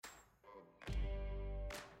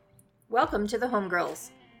Welcome to the Homegirls.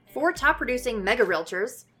 Four top producing mega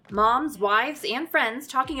realtors, moms, wives, and friends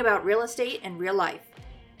talking about real estate and real life.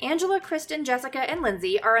 Angela, Kristen, Jessica, and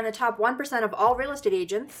Lindsay are in the top 1% of all real estate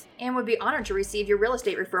agents and would be honored to receive your real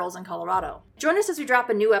estate referrals in Colorado. Join us as we drop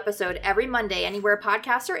a new episode every Monday anywhere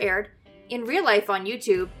podcasts are aired, in real life on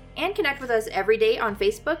YouTube, and connect with us every day on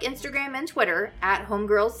Facebook, Instagram, and Twitter at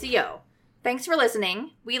HomegirlsCO. Thanks for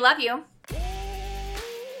listening. We love you.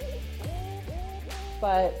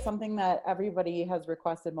 But something that everybody has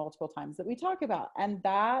requested multiple times that we talk about, and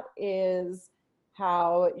that is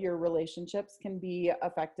how your relationships can be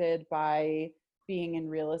affected by being in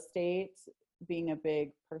real estate, being a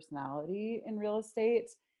big personality in real estate.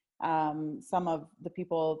 Some of the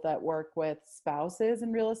people that work with spouses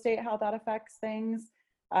in real estate, how that affects things.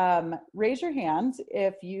 Raise your hand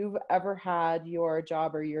if you've ever had your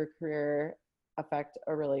job or your career affect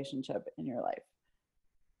a relationship in your life.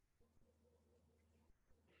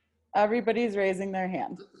 Everybody's raising their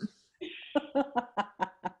hand.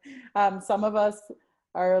 Some of us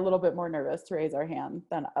are a little bit more nervous to raise our hand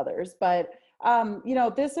than others, but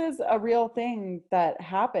this is a real thing that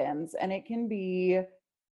happens, and it can be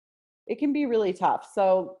really tough.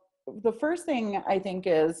 So the first thing I think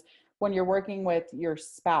is when you're working with your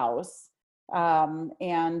spouse,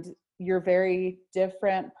 and you're very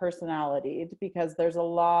different personality, because there's a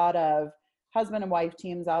lot of husband and wife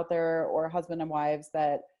teams out there, or husband and wives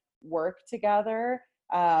that work together.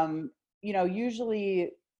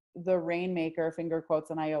 Usually the rainmaker, finger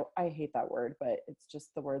quotes, and I hate that word, but it's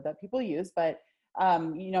just the word that people use. But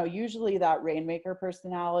usually that rainmaker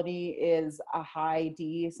personality is a high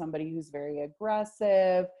D, somebody who's very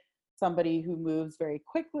aggressive, somebody who moves very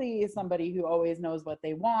quickly, somebody who always knows what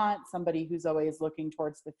they want, somebody who's always looking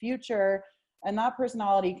towards the future. And that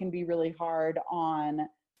personality can be really hard on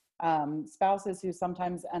spouses who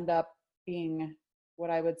sometimes end up being what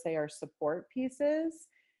I would say are support pieces,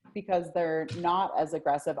 because they're not as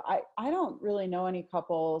aggressive. I don't really know any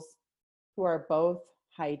couples who are both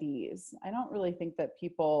high Ds. I don't really think that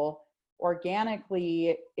people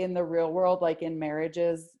organically in the real world, like in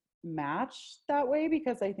marriages, match that way,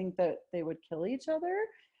 because I think that they would kill each other.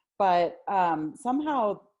 But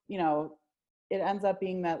somehow, it ends up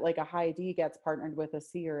being that like a high D gets partnered with a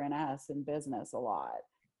C or an S in business a lot.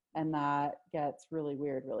 And that gets really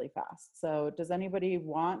weird really fast. So does anybody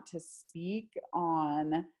want to speak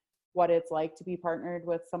on what it's like to be partnered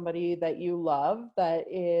with somebody that you love that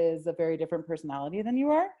is a very different personality than you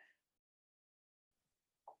are?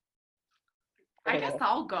 I guess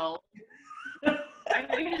I'll go.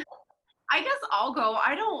 I guess I'll go.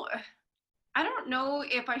 I don't know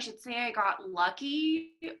if I should say I got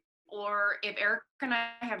lucky, or if Eric and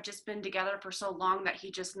I have just been together for so long that he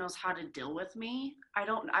just knows how to deal with me. I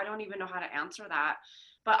don't even know how to answer that.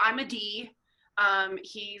 But I'm a D.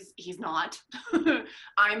 He's not.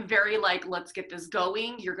 I'm very like, let's get this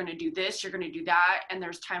going. You're gonna do this, you're gonna do that. And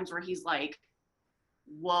there's times where he's like,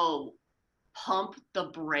 whoa, pump the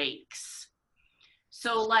brakes.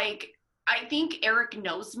 So like, I think Eric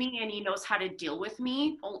knows me and he knows how to deal with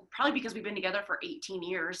me, probably because we've been together for 18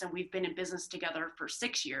 years and we've been in business together for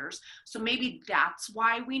 6 years. So maybe that's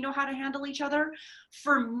why we know how to handle each other.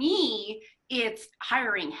 For me, it's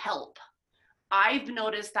hiring help. I've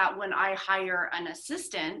noticed that when I hire an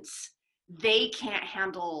assistant, they can't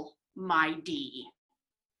handle my D.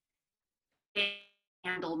 They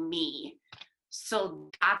handle me.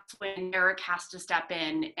 So that's when Eric has to step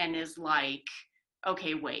in and is like,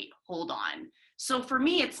 okay, wait, hold on. So for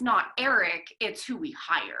me, it's not Eric, it's who we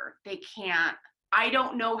hire. I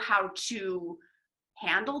don't know how to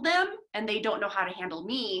handle them, and they don't know how to handle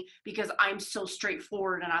me, because I'm so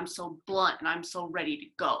straightforward and I'm so blunt and I'm so ready to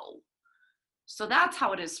go. So that's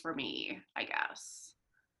how it is for me, I guess.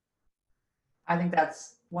 I think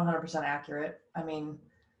that's 100% accurate. I mean,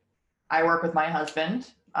 I work with my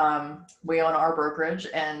husband. We own our brokerage,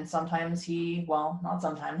 and sometimes not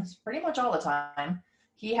sometimes, pretty much all the time,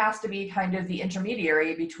 he has to be kind of the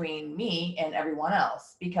intermediary between me and everyone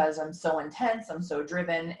else, because I'm so intense, I'm so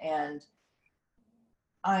driven, and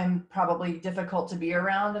I'm probably difficult to be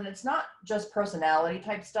around. And it's not just personality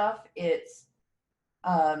type stuff. It's,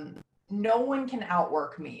 no one can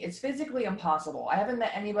outwork me. It's physically impossible. I haven't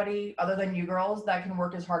met anybody other than you girls that can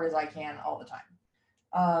work as hard as I can all the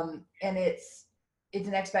time. And it's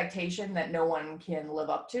an expectation that no one can live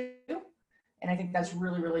up to. And I think that's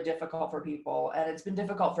really, really difficult for people. And it's been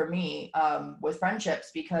difficult for me with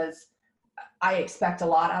friendships, because I expect a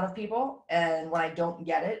lot out of people. And when I don't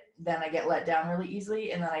get it, then I get let down really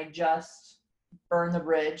easily. And then I just burn the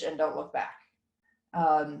bridge and don't look back.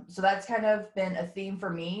 So that's kind of been a theme for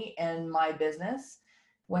me in my business.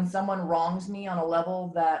 when someone wrongs me on a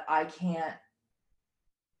level that I can't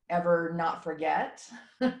ever not forget,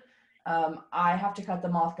 I have to cut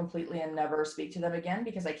them off completely and never speak to them again,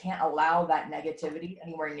 because I can't allow that negativity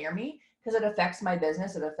anywhere near me, because it affects my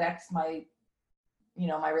business. It affects my,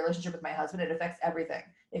 my relationship with my husband. It affects everything.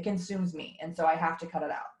 It consumes me. And so I have to cut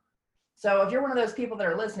it out. So if you're one of those people that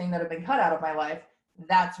are listening that have been cut out of my life,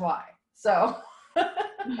 that's why. So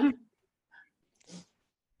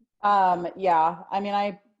yeah, I mean,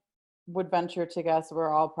 I would venture to guess we're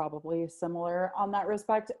all probably similar on that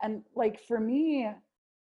respect. And like for me,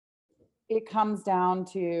 it comes down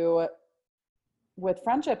to, with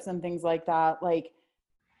friendships and things like that, like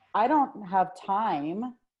I don't have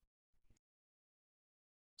time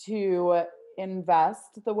to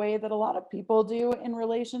invest the way that a lot of people do in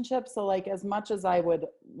relationships. So like as much as I would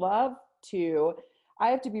love to, I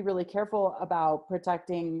have to be really careful about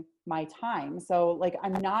protecting my time. So like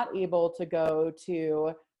I'm not able to go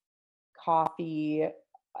to coffee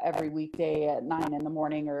every weekday at 9 in the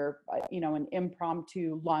morning, or an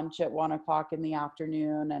impromptu lunch at 1 o'clock in the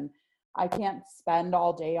afternoon, and I can't spend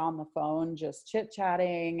all day on the phone just chit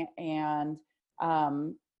chatting. And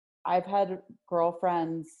I've had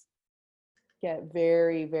girlfriends get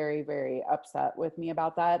very, very, very upset with me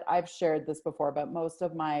about that. I've shared this before, but most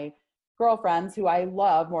of my girlfriends, who I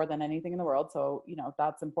love more than anything in the world, so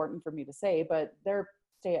that's important for me to say, but they're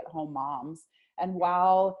stay-at-home moms. And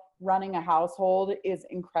while running a household is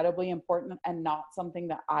incredibly important and not something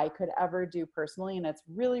that I could ever do personally, and it's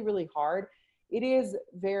really, really hard, it is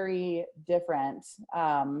very different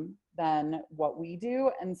than what we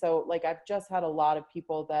do. And so like I've just had a lot of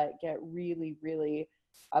people that get really, really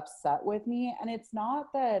upset with me. And it's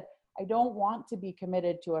not that I don't want to be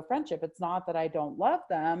committed to a friendship. It's not that I don't love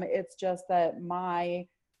them. It's just that my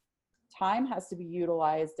time has to be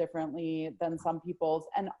utilized differently than some people's.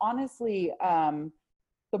 And honestly,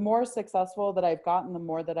 the more successful that I've gotten, the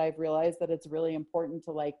more that I've realized that it's really important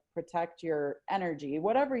to like protect your energy,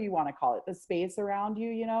 whatever you want to call it, the space around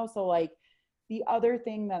you, So like the other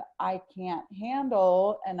thing that I can't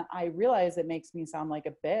handle, and I realize it makes me sound like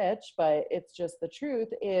a bitch, but it's just the truth,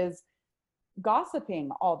 is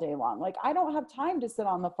gossiping all day long. Like I don't have time to sit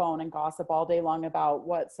on the phone and gossip all day long about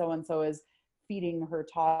what so-and-so is feeding her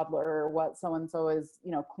toddler, or what so-and-so is,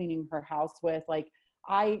 cleaning her house with. Like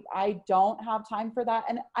I don't have time for that.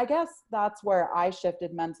 And I guess that's where I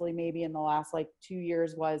shifted mentally maybe in the last like 2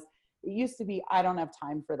 years. Was it used to be, I don't have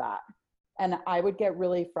time for that. And I would get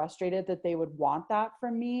really frustrated that they would want that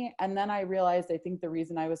from me. And then I realized, I think the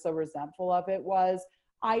reason I was so resentful of it was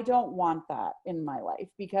I don't want that in my life,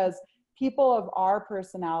 because people of our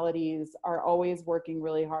personalities are always working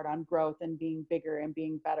really hard on growth and being bigger and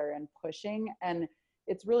being better and pushing. And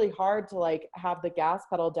it's really hard to like have the gas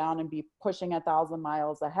pedal down and be pushing 1,000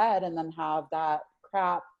 miles ahead, and then have that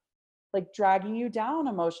crap like dragging you down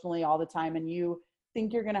emotionally all the time. And you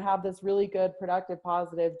think you're going to have this really good, productive,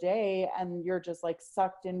 positive day, and you're just like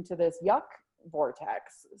sucked into this yuck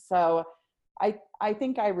vortex. So I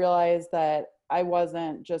think I realized that I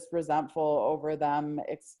wasn't just resentful over them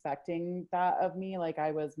expecting that of me. Like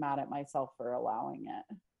I was mad at myself for allowing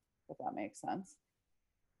it, if that makes sense.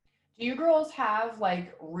 do you girls have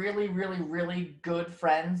like really, really, really good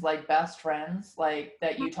friends, like best friends, like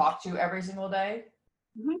that you talk to every single day?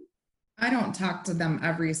 I don't talk to them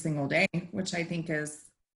every single day, which I think is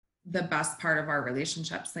the best part of our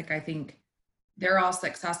relationships. Like I think they're all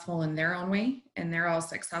successful in their own way, and they're all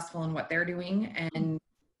successful in what they're doing, and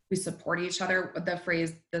we support each other. The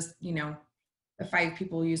phrase, the 5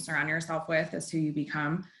 people you surround yourself with is who you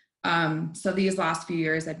become. So these last few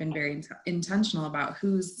years, I've been very intentional about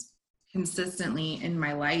who's consistently in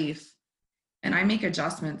my life, and I make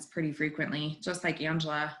adjustments pretty frequently, just like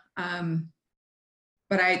Angela.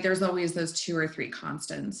 But there's always those 2 or 3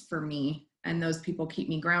 constants for me, and those people keep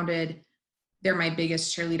me grounded. They're my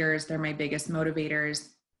biggest cheerleaders. They're my biggest motivators,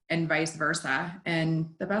 and vice versa.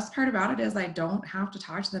 And the best part about it is I don't have to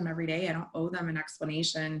talk to them every day. I don't owe them an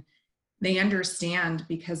explanation. They understand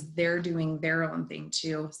because they're doing their own thing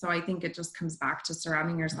too. So I think it just comes back to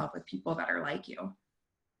surrounding yourself with people that are like you,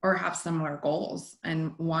 or have similar goals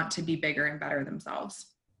and want to be bigger and better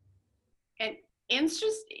themselves. And it's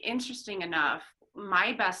just interesting enough,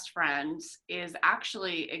 my best friend is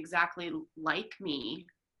actually exactly like me.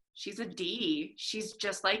 She's a D. She's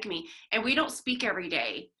just like me. And we don't speak every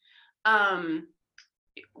day.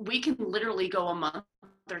 We can literally go a month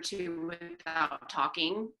or 2 without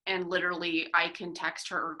talking, and literally I can text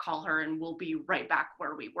her or call her and we'll be right back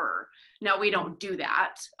where we were. Now we don't do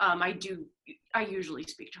that. I usually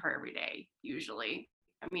speak to her every day, usually.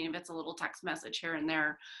 I mean, if it's a little text message here and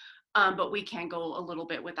there, but we can go a little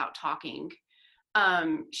bit without talking. But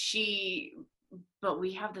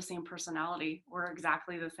we have the same personality. We're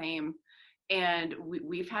exactly the same. And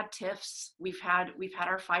we've had tiffs, we've had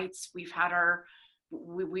our fights, we've had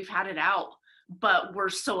it out, but we're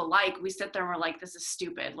so alike. We sit there and we're like, this is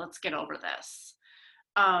stupid. Let's get over this.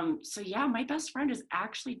 So yeah, my best friend is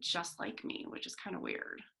actually just like me, which is kind of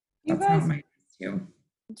weird. You That's how guys, mine is too.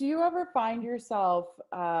 do you ever find yourself,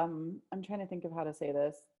 I'm trying to think of how to say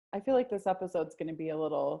this. I feel like this episode's going to be a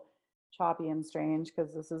little choppy and strange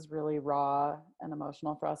because this is really raw and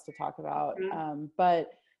emotional for us to talk about.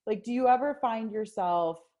 But like, do you ever find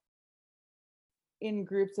yourself in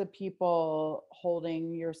groups of people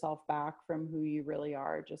holding yourself back from who you really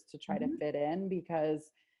are just to try to fit in?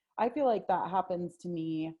 Because I feel like that happens to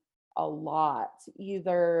me a lot.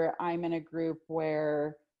 Either I'm in a group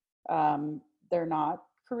where they're not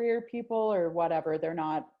career people or whatever, they're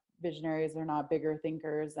not visionaries, they're not bigger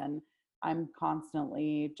thinkers, and I'm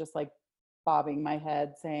constantly just like bobbing my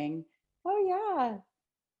head saying, oh yeah,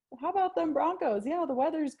 how about them Broncos? Yeah, the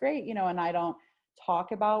weather's great, you know, and I don't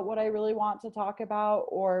talk about what I really want to talk about,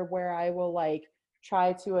 or where I will like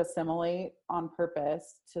try to assimilate on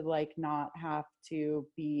purpose to like not have to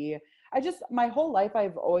be, my whole life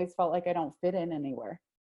I've always felt like I don't fit in anywhere.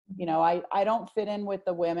 You know, I don't fit in with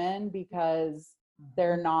the women because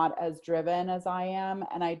they're not as driven as I am,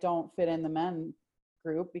 and I don't fit in the men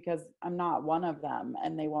group because I'm not one of them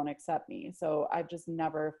and they won't accept me. So I've just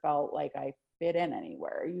never felt like I fit in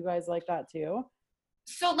anywhere. Are you guys like that too?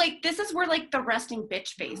 So like, this is where like the resting bitch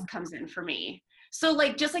face comes in for me. So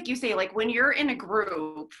like, just like you say, like when you're in a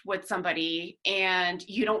group with somebody and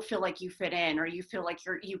you don't feel like you fit in, or you feel like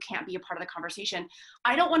you can't be a part of the conversation,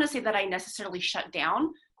 I don't want to say that I necessarily shut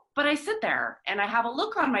down, but I sit there and I have a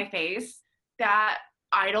look on my face that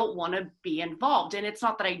I don't want to be involved. And it's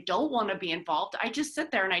not that I don't want to be involved. I just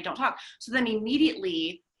sit there and I don't talk. So then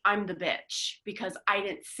immediately I'm the bitch because I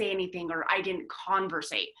didn't say anything or I didn't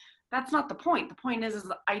conversate. That's not the point. The point is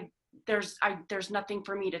there's nothing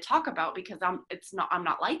for me to talk about because I'm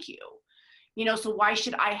not like you. You know, so why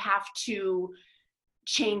should I have to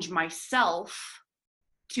change myself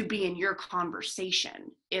to be in your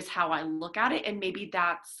conversation is how I look at it. And maybe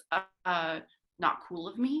that's not cool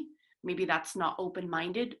of me. Maybe that's not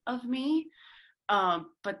open-minded of me.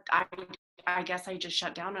 But I guess I just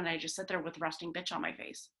shut down and I just sit there with resting bitch on my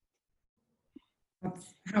face.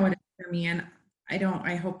 That's how it is for me. And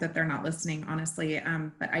I hope that they're not listening, honestly.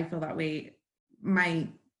 But I feel that way. My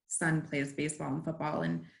son plays baseball and football,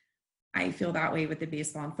 and I feel that way with the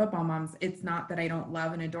baseball and football moms. It's not that I don't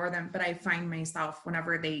love and adore them, but I find myself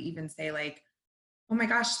whenever they even say like, oh my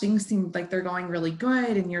gosh, things seem like they're going really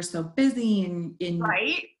good and you're so busy and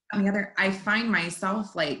right. On the other, I find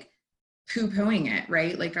myself like poo-pooing it,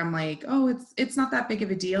 right? Like I'm like, oh, it's not that big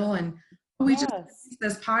of a deal. And oh, we just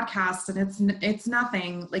this podcast and it's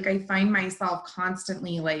nothing. Like I find myself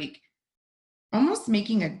constantly like almost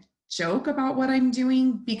making a joke about what I'm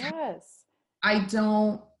doing because I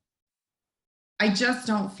just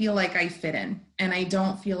don't feel like I fit in, and I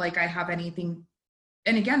don't feel like I have anything.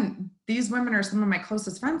 And again, these women are some of my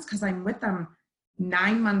closest friends because I'm with them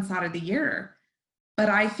 9 months out of the year. But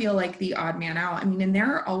I feel like the odd man out. I mean, and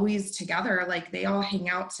they're always together. Like they all hang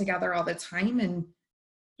out together all the time. And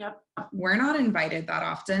we're not invited that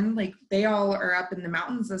often. Like they all are up in the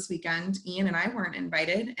mountains this weekend. Ian and I weren't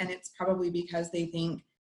invited. And it's probably because they think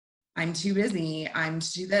I'm too busy. I'm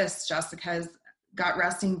to do this. Jessica's got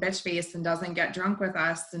resting bitch face and doesn't get drunk with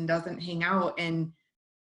us and doesn't hang out. And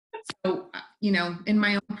so, you know, in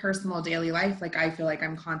my own personal daily life, like I feel like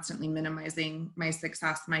I'm constantly minimizing my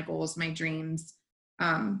success, my goals, my dreams,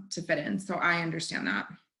 to fit in. So I understand that.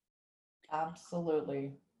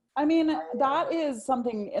 Absolutely. I mean, that is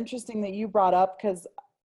something interesting that you brought up because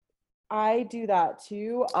I do that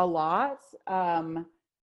too a lot.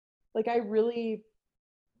 Like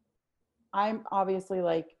I'm obviously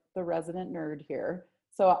like the resident nerd here.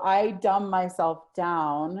 So I dumb myself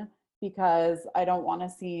down because I don't want to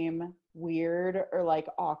seem weird or like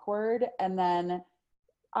awkward. And then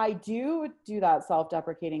I do that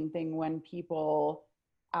self-deprecating thing when people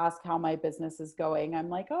ask how my business is going. I'm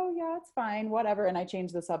like, oh yeah, it's fine, whatever. And I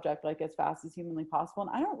change the subject like as fast as humanly possible.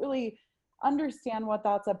 And I don't really understand what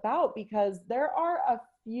that's about because there are a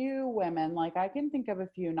few women, like I can think of a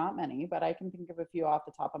few, not many, but I can think of a few off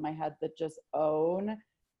the top of my head that just own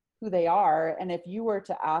who they are. And if you were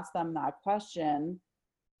to ask them that question,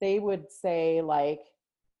 they would say like,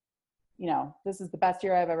 you know, this is the best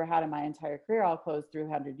year I've ever had in my entire career. I'll close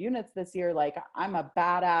 300 units this year. Like I'm a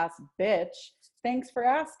badass bitch. Thanks for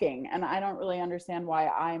asking. And I don't really understand why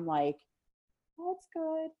I'm like, oh, it's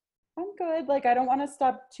good. I'm good. Like, I don't want to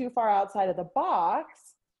step too far outside of the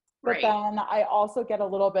box, But Right. then I also get a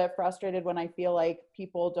little bit frustrated when I feel like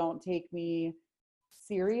people don't take me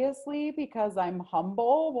seriously because I'm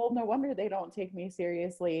humble. Well, no wonder they don't take me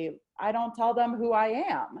seriously. I don't tell them who I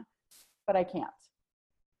am, but I can't.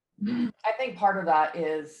 I think part of that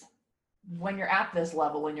is when you're at this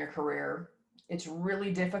level in your career, it's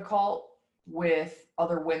really difficult with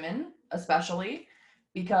other women, especially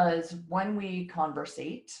because when we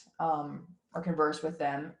conversate or converse with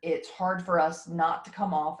them, it's hard for us not to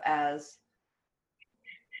come off as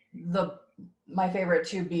my favorite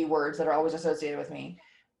two B words that are always associated with me,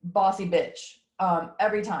 bossy bitch,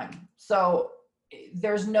 every time. So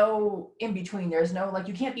there's no in between. There's no, like,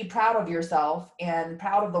 you can't be proud of yourself and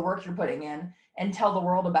proud of the work you're putting in and tell the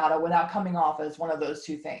world about it without coming off as one of those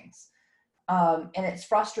two things. And it's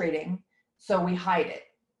frustrating. So we hide it,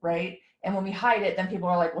 right? And when we hide it, then people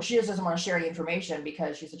are like, well, she just doesn't want to share any information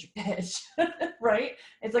because she's such a bitch, right?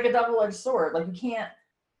 It's like a double-edged sword. Like, you can't,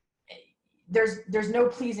 there's no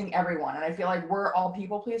pleasing everyone. And I feel like we're all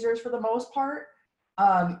people pleasers for the most part.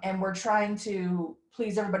 And we're trying to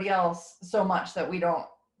please everybody else so much that we don't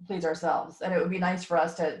please ourselves. And it would be nice for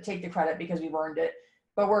us to take the credit because we've earned it,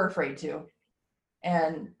 but we're afraid to.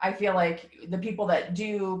 And I feel like the people that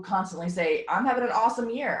do constantly say, I'm having an awesome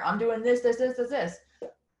year, I'm doing this,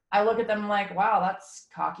 I look at them like, wow, that's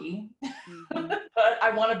cocky. Mm-hmm. But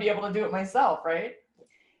I want to be able to do it myself, right?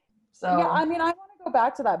 So yeah, I mean, I want to go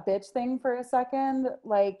back to that bitch thing for a second.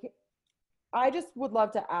 Like, I just would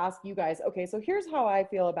love to ask you guys, okay, so here's how I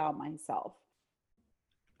feel about myself.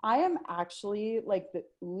 I am actually like the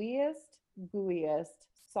ooeyest, gooeyest,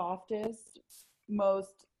 softest,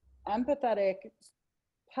 most empathetic,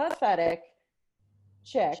 pathetic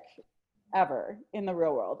chick ever in the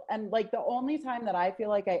real world. And like the only time that I feel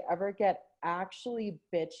like I ever get actually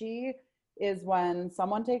bitchy is when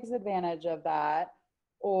someone takes advantage of that,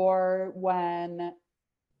 or when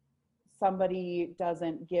somebody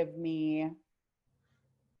doesn't give me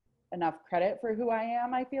enough credit for who I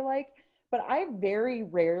am, I feel like. But I very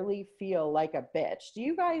rarely feel like a bitch. Do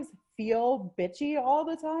you guys feel bitchy all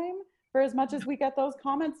the time? For as much as we get those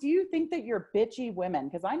comments, do you think that you're bitchy women?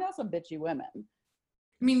 Because I know some bitchy women.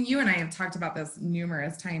 I mean, you and I have talked about this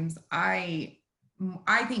numerous times. I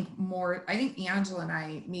think Angela and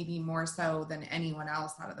I, maybe more so than anyone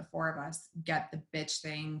else out of the four of us, get the bitch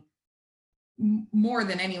thing more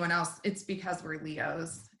than anyone else. It's because we're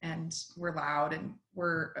Leos and we're loud and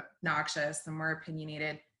we're obnoxious and we're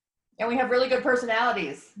opinionated. and we have really good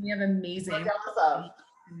personalities. We have amazing. We're jealous of.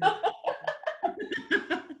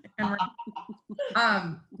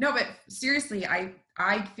 And no, but seriously, I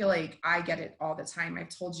feel like I get it all the time. I've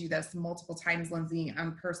told you this multiple times, Lindsay,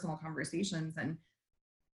 on personal conversations. And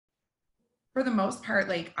for the most part,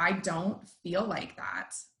 like, I don't feel like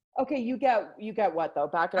that. Okay, you get what though?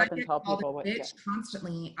 Back it up and tell people what you bitch get.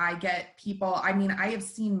 Constantly. I get people, I mean, I have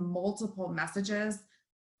seen multiple messages.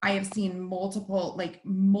 I have seen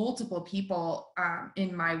multiple people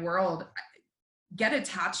in my world get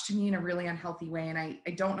attached to me in a really unhealthy way. And I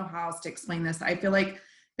don't know how else to explain this. I feel like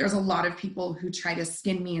there's a lot of people who try to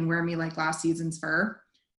skin me and wear me like last season's fur.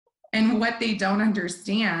 And what they don't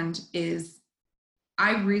understand is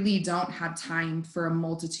I really don't have time for a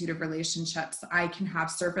multitude of relationships. I can have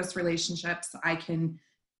surface relationships. I can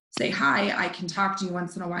say hi. I can talk to you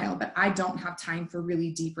once in a while, but I don't have time for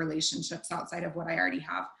really deep relationships outside of what I already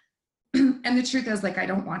have. And the truth is, like, I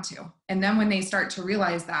don't want to. And then when they start to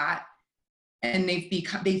realize that, and they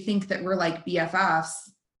think that we're like BFFs,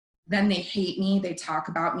 then they hate me. They talk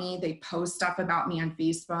about me. They post stuff about me on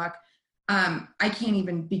Facebook. I can't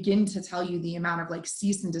even begin to tell you the amount of like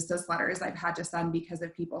cease and desist letters I've had to send because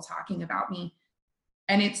of people talking about me.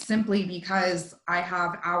 And it's simply because I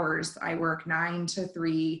have hours. I work 9 to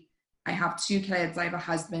 3. I have 2 kids. I have a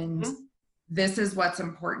husband. Mm-hmm. This is what's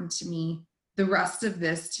important to me. The rest of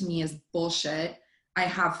this to me is bullshit. I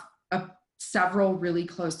have several really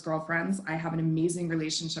close girlfriends. I have an amazing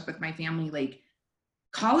relationship with my family. Like,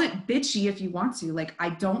 call it bitchy if you want to. Like, I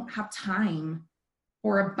don't have time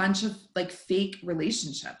for a bunch of like fake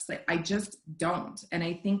relationships. Like, I just don't. And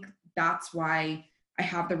I think that's why I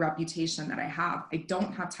have the reputation that I have. I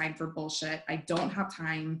don't have time for bullshit. I don't have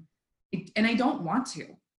time, and I don't want to.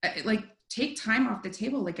 Like, take time off the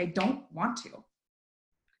table. Like, I don't want to.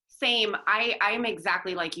 Same. I'm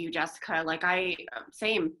exactly like you, Jessica. Like,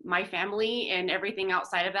 same. My family and everything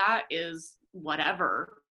outside of that is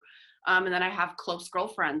whatever. And then I have close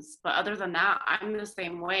girlfriends, but other than that, I'm the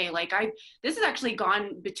same way. Like, this has actually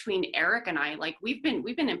gone between Eric and I. Like, we've been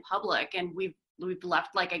in public and we've we've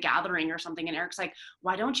left like a gathering or something, and Eric's like,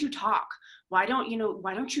 why don't you talk? Why don't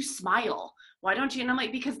you smile? Why don't you? And I'm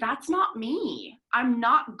like, because that's not me. I'm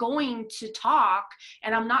not going to talk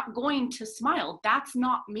and I'm not going to smile. That's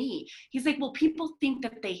not me. He's like, well, people think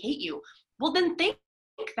that they hate you. Well, then think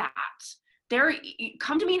that.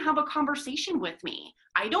 Come to me and have a conversation with me.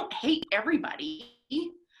 I don't hate everybody.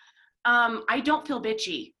 I don't feel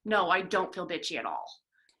bitchy. No, I don't feel bitchy at all.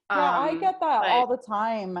 Yeah, I get that all the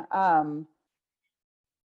time.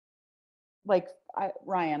 Like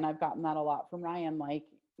Ryan, I've gotten that a lot from Ryan. Like,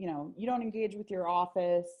 you know, you don't engage with your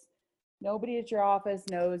office. Nobody at your office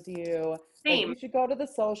knows you. Same. Like, you should go to the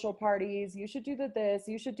social parties. You should do the this.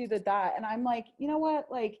 You should do the that. And I'm like, you know what?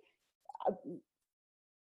 Like,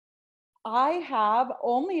 I have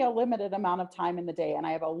only a limited amount of time in the day, and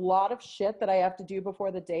I have a lot of shit that I have to do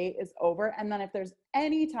before the day is over. And then if there's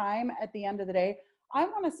any time at the end of the day, I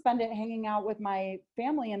want to spend it hanging out with my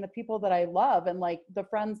family and the people that I love and like the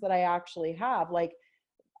friends that I actually have. Like,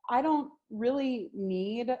 I don't really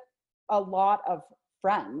need a lot of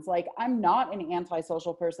friends. Like, I'm not an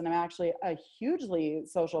antisocial person. I'm actually a hugely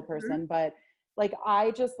social person, but like,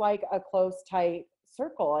 I just like a close, tight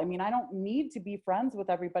circle. I mean, I don't need to be friends with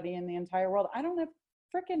everybody in the entire world. I don't have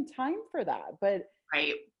freaking time for that. But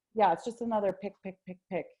right. Yeah, it's just another pick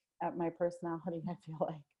at my personality, I feel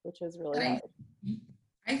like, which is really hard.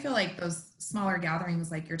 I feel like those smaller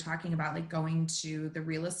gatherings, like you're talking about, like going to the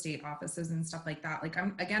real estate offices and stuff like that. Like,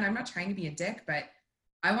 I'm not trying to be a dick, but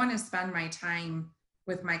I want to spend my time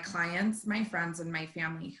with my clients, my friends, and my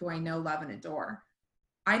family who I know, love, and adore.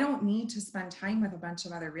 I don't need to spend time with a bunch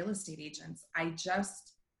of other real estate agents. I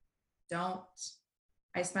just don't.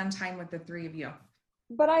 I spend time with the three of you.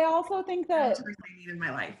 But I also think that that's what I need in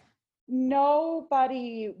my life.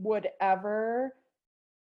 Nobody would ever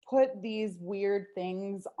put these weird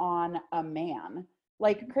things on a man.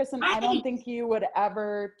 Like, Kristen, I don't think you would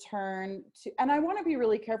ever turn to, and I want to be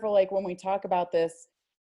really careful, like when we talk about this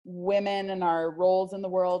women and our roles in the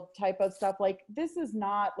world type of stuff, like this is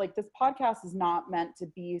not, like this podcast is not meant to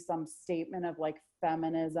be some statement of like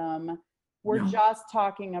feminism. We're just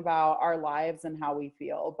talking about our lives and how we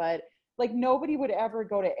feel. But like, nobody would ever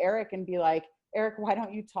go to Eric and be like, Eric, why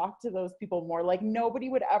don't you talk to those people more? Like, nobody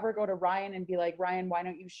would ever go to Ryan and be like, Ryan, why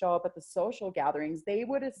don't you show up at the social gatherings? They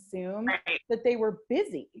would assume that they were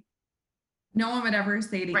busy. No one would ever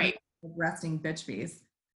say to you, resting bitch face.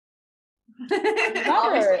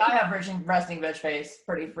 Obviously, I have resting bitch face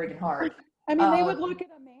pretty freaking hard. I mean, they would look at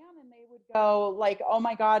a man and they would go like, oh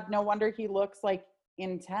my God, no wonder he looks like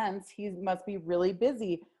intense. He must be really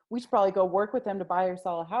busy. We should probably go work with him to buy or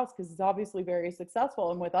sell a house because he's obviously very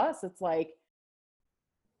successful. And with us, it's like,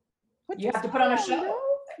 you have to put on a show.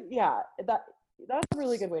 Yeah, that's a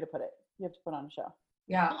really good way to put it. You have to put on a show.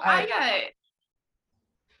 Yeah,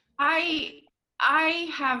 I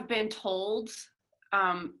have been told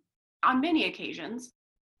on many occasions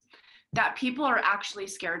that people are actually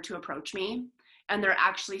scared to approach me and they're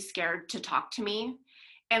actually scared to talk to me.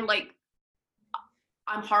 And like,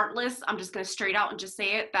 I'm heartless. I'm just going to straight out and just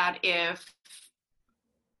say it, that if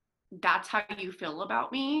that's how you feel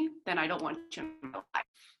about me, then I don't want you in my life.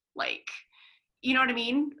 Like, you know what I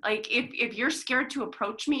mean? Like, if you're scared to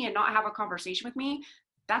approach me and not have a conversation with me,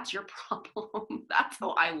 that's your problem. That's how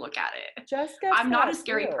I look at it. I'm not a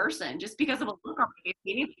scary person just because of a look on my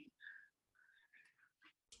face.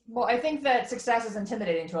 Well, I think that success is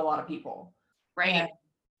intimidating to a lot of people. Right.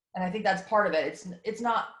 And I think that's part of it. It's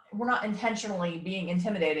not, we're not intentionally being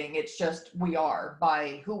intimidating. It's just, we are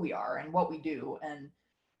by who we are and what we do. And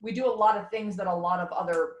we do a lot of things that a lot of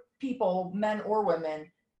other people, men or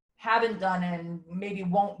women, haven't done and maybe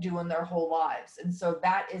won't do in their whole lives. And so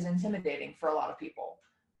that is intimidating for a lot of people.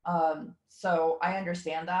 So I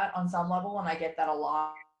understand that on some level, and I get that a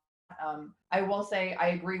lot. I will say I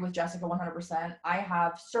agree with Jessica 100%. I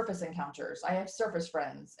have surface encounters. I have surface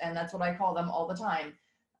friends, and that's what I call them all the time.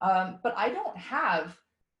 But I don't have,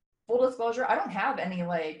 full disclosure, I don't have any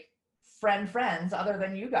like friends other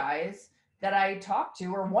than you guys that I talk to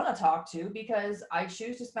or want to talk to, because I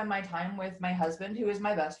choose to spend my time with my husband, who is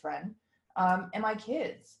my best friend, and my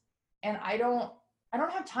kids. And I don't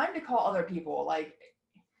have time to call other people. Like,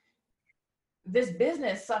 this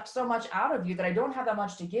business sucks so much out of you that I don't have that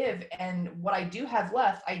much to give. And what I do have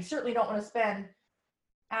left, I certainly don't want to spend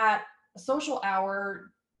at a social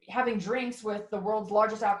hour having drinks with the world's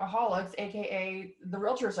largest alcoholics, AKA the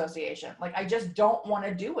Realtor Association. Like, I just don't want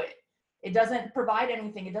to do it. It doesn't provide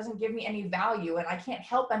anything. It doesn't give me any value, and I can't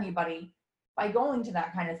help anybody by going to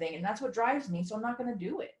that kind of thing. And that's what drives me. So I'm not going to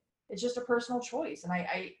do it. It's just a personal choice. And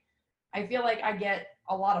I feel like I get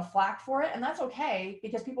a lot of flack for it, and that's okay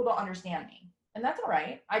because people don't understand me. and that's all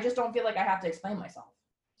right. I just don't feel like I have to explain myself.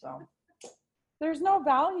 So There's no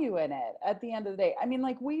value in it at the end of the day. I mean,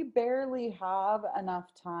 like, we barely have enough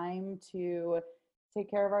time to take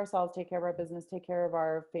care of ourselves, take care of our business, take care of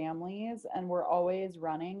our families, and we're always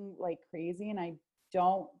running like crazy. And I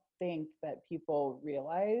don't think that people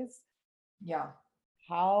realize yeah,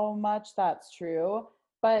 how much that's true.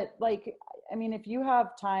 But like, I mean, if you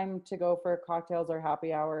have time to go for cocktails or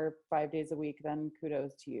happy hour 5 days a week, then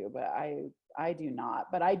kudos to you. But I do not.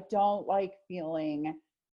 But I don't like feeling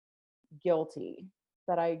guilty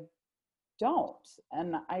that I don't.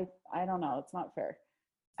 And I don't know, it's not fair.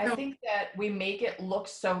 I think that we make it look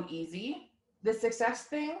so easy, the success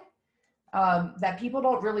thing, that people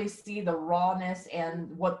don't really see the rawness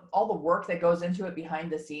and what all the work that goes into it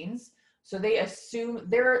behind the scenes. So they assume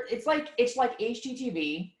it's like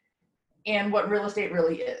HGTV and what real estate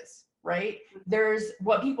really is, right? There's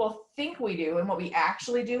what people think we do and what we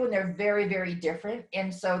actually do, and they're very, very different.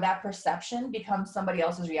 And so that perception becomes somebody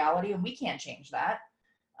else's reality, and we can't change that.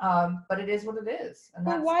 But it is what it is. And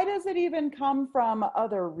But that's, why does it even come from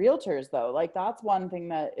other realtors though? Like, that's one thing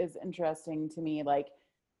that is interesting to me. Like,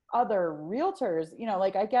 other realtors, you know,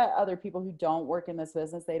 like, I get other people who don't work in this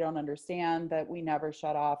business, they don't understand that we never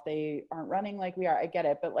shut off, they aren't running like we are. I get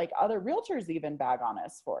it. But like, other realtors even bag on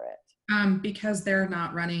us for it. Because they're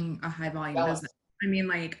not running a high volume Jealous. business. I mean,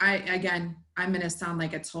 like, I'm going to sound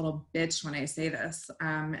like a total bitch when I say this,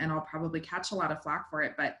 and I'll probably catch a lot of flack for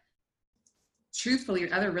it, but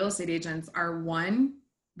truthfully, other real estate agents are, one,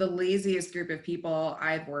 the laziest group of people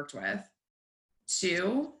I've worked with.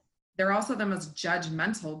 Two, they're also the most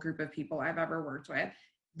judgmental group of people I've ever worked with.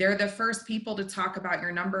 They're the first people to talk about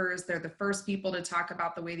your numbers. They're the first people to talk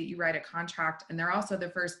about the way that you write a contract. And they're also the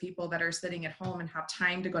first people that are sitting at home and have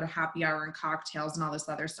time to go to happy hour and cocktails and all this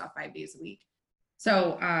other stuff 5 days a week.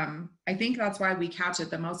 So I think that's why we catch it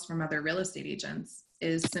the most from other real estate agents,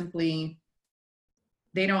 is simply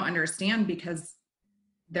they don't understand because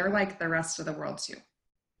they're like the rest of the world too.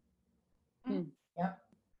 yeah.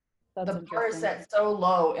 That's The bar is interesting. set so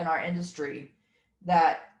low in our industry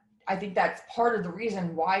that I think that's part of the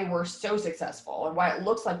reason why we're so successful and why it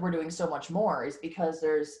looks like we're doing so much more, is because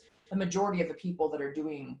there's the majority of the people that are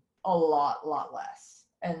doing a lot less,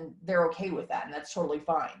 and they're okay with that, and that's totally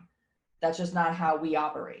fine. That's just not how we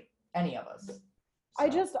operate, any of us. I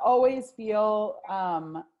So, just always feel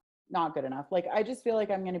not good enough. Like, I just feel like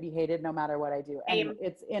I'm going to be hated no matter what I do. And Same.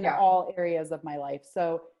 it's in Yeah. all areas of my life.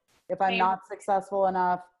 So if I'm Same. not successful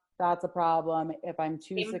enough, that's a problem. If I'm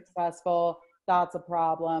too Same. successful, that's a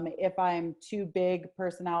problem. If I'm too big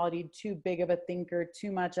personality, too big of a thinker,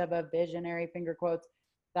 too much of a visionary, finger quotes,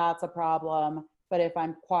 that's a problem. But if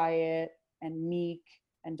I'm quiet and meek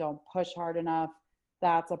and don't push hard enough,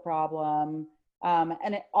 that's a problem.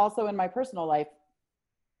 And it, also in my personal life,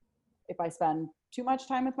 if I spend too much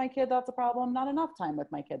time with my kid, that's a problem. Not enough time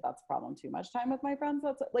with my kid, that's a problem. Too much time with my friends,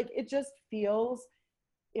 that's like, it just feels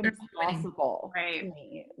There's winning. impossible Right. to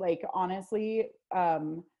me. Like, honestly,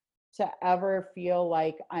 to ever feel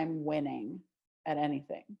like I'm winning at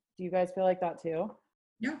anything. Do you guys feel like that too?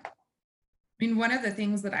 Yeah. I mean, one of the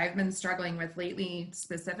things that I've been struggling with lately,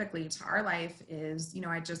 specifically to our life, is,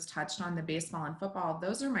 I just touched on the baseball and football.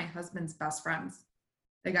 Those are my husband's best friends,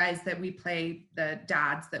 the guys that we play, the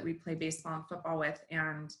dads that we play baseball and football with.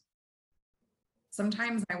 And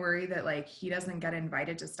sometimes I worry that like he doesn't get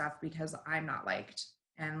invited to stuff because I'm not liked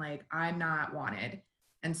and like I'm not wanted.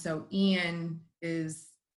 And so Ian is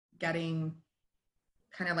getting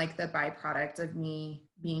kind of like the byproduct of me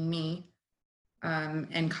being me.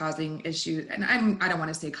 And causing issues. And I don't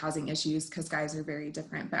want to say causing issues because guys are very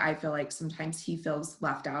different, but I feel like sometimes he feels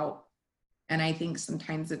left out. And I think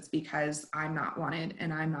sometimes it's because I'm not wanted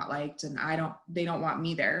and I'm not liked and they don't want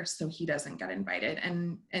me there. So he doesn't get invited.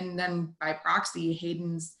 And then by proxy,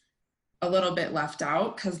 Hayden's a little bit left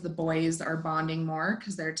out because the boys are bonding more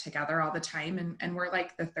because they're together all the time. And we're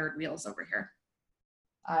like the third wheels over here.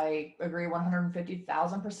 I agree 150,000%.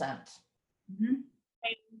 Mm-hmm.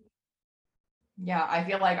 Yeah, I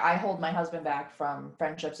feel like I hold my husband back from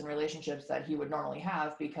friendships and relationships that he would normally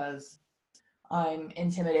have because I'm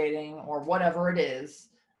intimidating or whatever it is.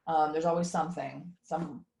 There's always some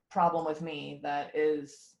problem with me that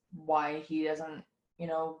is why he doesn't,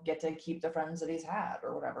 get to keep the friends that he's had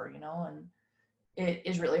or whatever, and it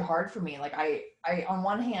is really hard for me. Like I on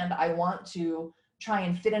one hand, I want to try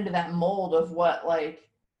and fit into that mold of what like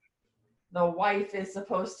the wife is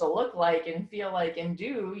supposed to look like and feel like and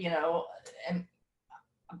do, and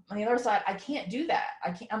on the other side, I can't do that.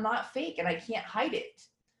 I'm not fake and I can't hide it.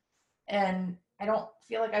 And I don't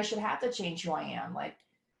feel like I should have to change who I am. Like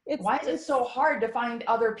Why is it so hard to find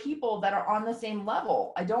other people that are on the same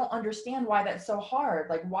level? I don't understand why that's so hard.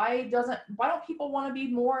 Like, why don't people want to be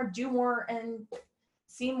more, do more, and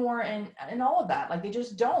see more, and all of that? Like, they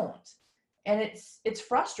just don't. And it's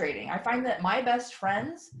frustrating. I find that my best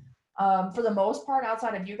friends, for the most part,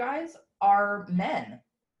 outside of you guys, are men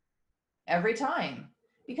every time,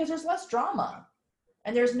 because there's less drama.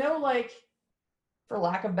 And there's no, like, for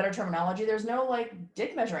lack of better terminology, there's no, like,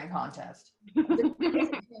 dick measuring contest.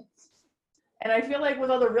 And I feel like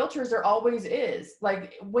with other realtors, there always is.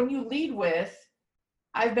 Like, when you lead with,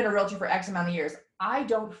 I've been a realtor for X amount of years, I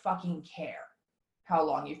don't fucking care how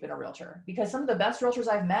long you've been a realtor, because some of the best realtors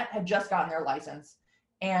I've met have just gotten their license,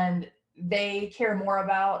 and they care more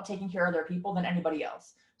about taking care of their people than anybody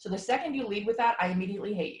else. So the second you lead with that, I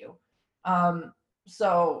immediately hate you.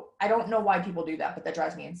 So I don't know why people do that, but that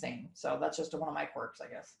drives me insane. So that's just one of my quirks, I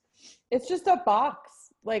guess. It's just a box.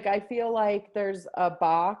 Like, I feel like there's a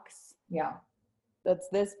box. Yeah. That's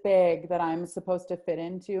this big that I'm supposed to fit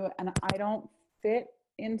into, and I don't fit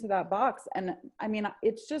into that box. And I mean,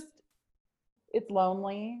 it's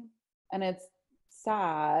lonely and it's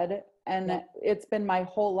sad, and it's been my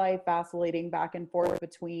whole life vacillating back and forth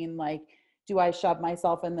between, like, do I shove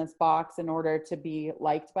myself in this box in order to be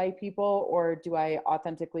liked by people, or do I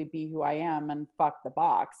authentically be who I am and fuck the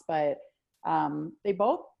box? But they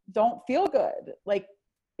both don't feel good. Like,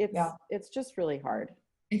 it's just really hard.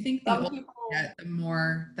 I think the older I get, the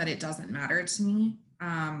more that it doesn't matter to me.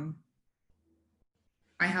 I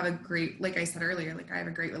have a great, like I said earlier, like, I have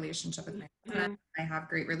a great relationship with my husband. I have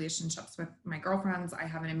great relationships with my girlfriends. I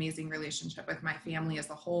have an amazing relationship with my family as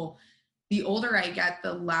a whole. The older I get,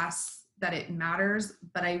 the less that it matters,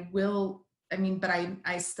 but I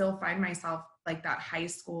still find myself like that high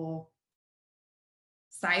school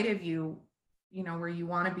side of you, you know, where you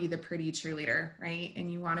want to be the pretty cheerleader, right?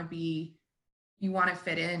 And you want to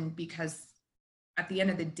fit in, because at the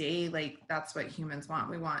end of the day, like, that's what humans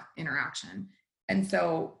want. We want interaction. And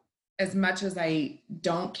so as much as I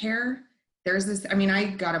don't care, there's this, I mean, I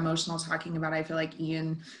got emotional talking about, I feel like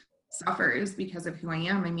Ian suffers because of who I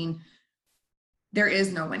am. I mean, there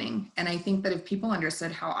is no winning. And I think that if people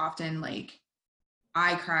understood how often, like,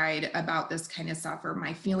 I cried about this kind of stuff, or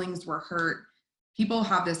my feelings were hurt, people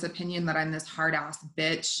have this opinion that I'm this hard ass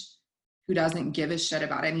bitch who doesn't give a shit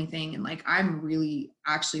about anything. And, like, I'm really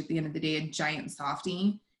actually, at the end of the day, a giant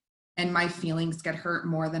softie, and my feelings get hurt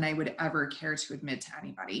more than I would ever care to admit to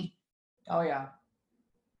anybody. Oh yeah.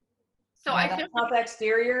 So that tough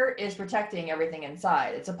exterior is protecting everything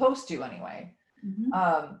inside. It's supposed to anyway.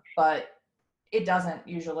 Mm-hmm. But it doesn't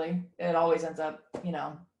usually. It always ends up, you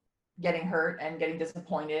know, getting hurt and getting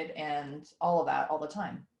disappointed and all of that all the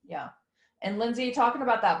time. Yeah. And Lindsay, talking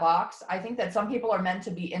about that box, I think that some people are meant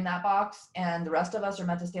to be in that box and the rest of us are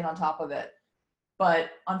meant to stand on top of it.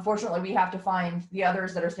 But unfortunately, we have to find the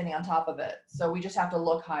others that are standing on top of it. So we just have to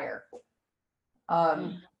look higher.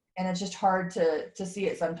 And it's just hard to see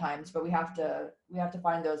it sometimes, but we have to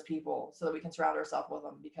find those people so that we can surround ourselves with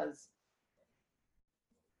them, because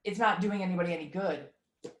it's not doing anybody any good.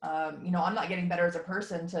 You know, I'm not getting better as a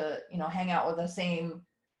person to, you know, hang out with the same,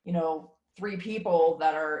 you know, 3 people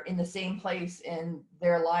that are in the same place in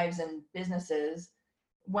their lives and businesses,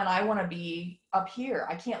 when I want to be up here.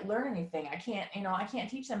 I can't learn anything. I can't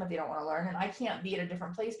teach them if they don't want to learn, and I can't be at a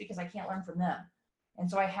different place because I can't learn from them. And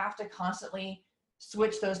so I have to constantly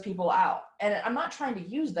switch those people out. And I'm not trying to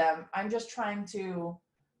use them. I'm just trying to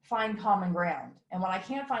find common ground. And when I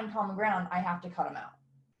can't find common ground, I have to cut them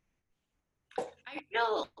out. I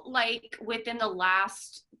feel like within the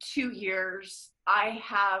last 2 years, I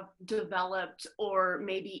have developed, or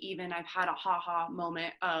maybe even I've had a ha-ha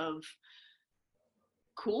moment of,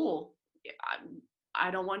 cool,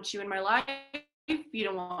 I don't want you in my life. You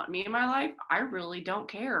don't want me in my life. I really don't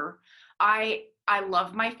care. I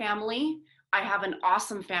love my family. I have an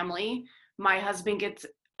awesome family. My husband gets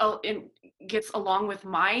along with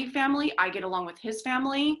my family. I get along with his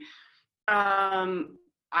family.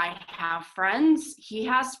 I have friends. He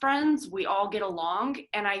has friends. We all get along.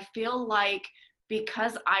 And I feel like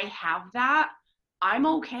because I have that, I'm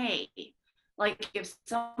okay. Like, if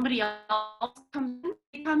somebody else comes in,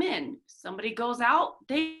 they come in. Somebody goes out,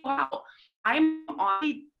 they go out. I'm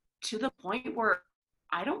on to the point where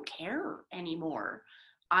I don't care anymore.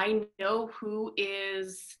 I know who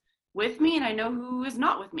is with me and I know who is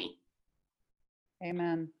not with me.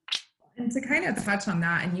 Amen. And to kind of touch on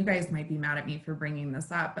that, and you guys might be mad at me for bringing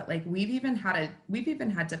this up, but like, we've even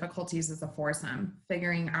had difficulties as a foursome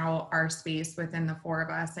figuring out our space within the 4 of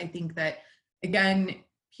us. I think that, again,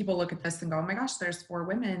 people look at this and go, oh my gosh, there's 4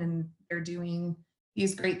 women and they're doing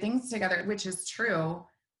these great things together, which is true.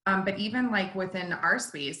 But even like within our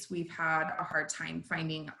space, we've had a hard time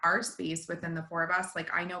finding our space within the four of us. Like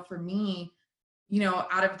I know for me,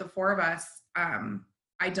 out of the four of us,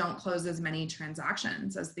 I don't close as many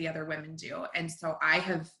transactions as the other women do. And so I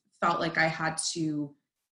have felt like I had to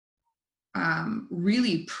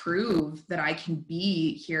really prove that I can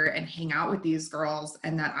be here and hang out with these girls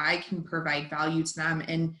and that I can provide value to them.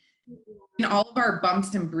 And in all of our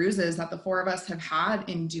bumps and bruises that the four of us have had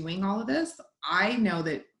in doing all of this, I know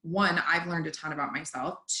that one, I've learned a ton about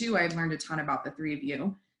myself. Two, I've learned a ton about the three of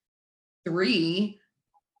you. Three,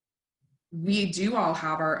 we do all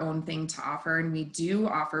have our own thing to offer and we do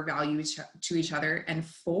offer value to each other. And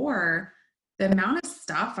four, the amount of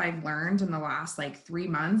stuff I've learned in the last like 3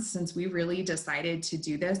 months since we really decided to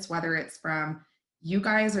do this, whether it's from you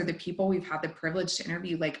guys or the people we've had the privilege to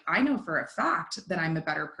interview, like I know for a fact that I'm a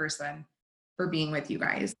better person for being with you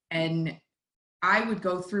guys. And I would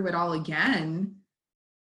go through it all again.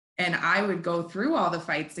 And I would go through all the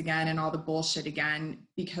fights again and all the bullshit again,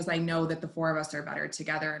 because I know that the four of us are better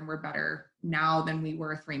together and we're better now than we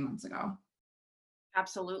were 3 months ago.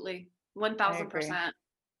 Absolutely. 1000%.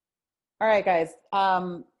 All right, guys.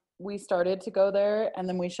 We started to go there and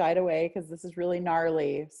then we shied away because this is really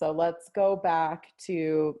gnarly. So let's go back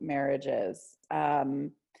to marriages.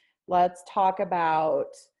 Let's talk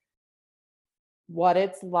about what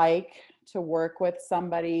it's like to work with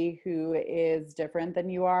somebody who is different than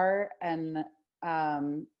you are, and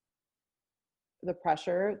the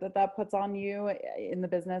pressure that puts on you in the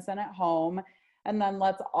business and at home. And then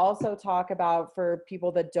let's also talk about, for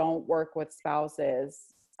people that don't work with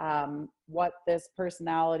spouses, what this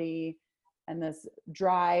personality and this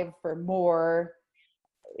drive for more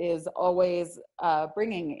is always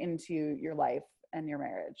bringing into your life and your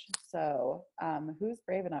marriage. So who's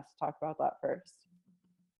brave enough to talk about that first?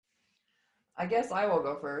 I guess I will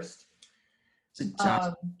go first. Did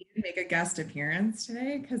Josh make a guest appearance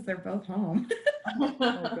today? Because they're both home.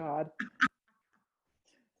 Oh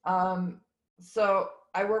God. So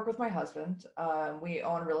I work with my husband. We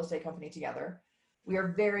own a real estate company together. We are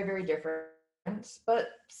very, very different, but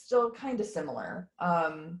still kind of similar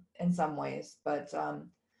in some ways. But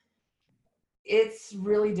it's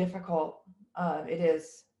really difficult. It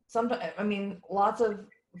is. Sometimes, I mean,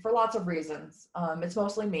 for lots of reasons. It's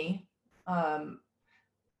mostly me.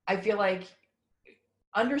 I feel like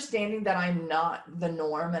understanding that I'm not the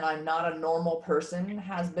norm and I'm not a normal person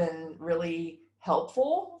has been really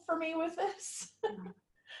helpful for me with this.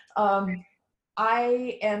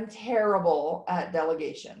 I am terrible at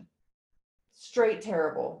delegation. Straight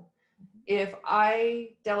terrible. If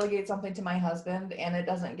I delegate something to my husband and it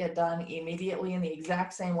doesn't get done immediately in the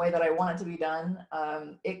exact same way that I want it to be done,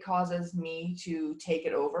 it causes me to take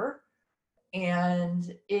it over.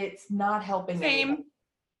 And it's not helping anybody.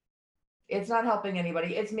 It's not helping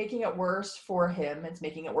anybody. It's making it worse for him. It's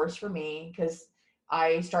making it worse for me because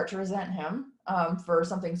I start to resent him for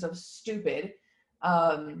something so stupid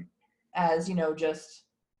as, just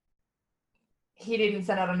he didn't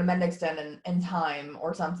send out an amend extend in time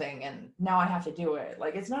or something, and now I have to do it.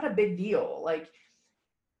 Like, it's not a big deal. Like,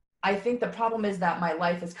 I think the problem is that my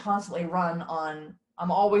life is constantly run on,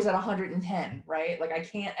 I'm always at 110, right? Like, I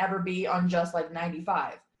can't ever be on just like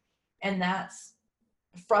 95. And that's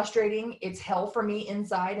frustrating. It's hell for me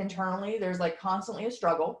internally. There's like constantly a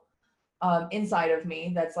struggle inside of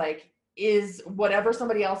me that's like, is whatever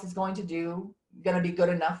somebody else is going to do going to be good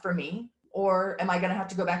enough for me? Or am I going to have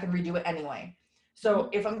to go back and redo it anyway? So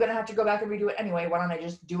if I'm going to have to go back and redo it anyway, why don't I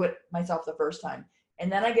just do it myself the first time?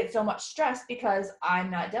 And then I get so much stress because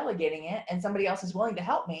I'm not delegating it and somebody else is willing to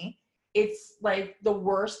help me. It's like the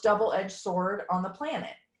worst double-edged sword on the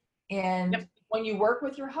planet. And when you work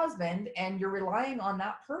with your husband and you're relying on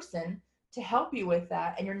that person to help you with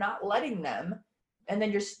that, and you're not letting them, and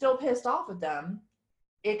then you're still pissed off at them,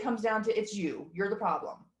 it comes down to, it's you're the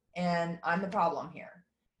problem and I'm the problem here.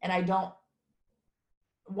 And I don't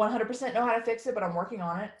 100% know how to fix it, but I'm working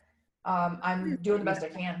on it. I'm doing the best I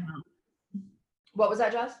can. What was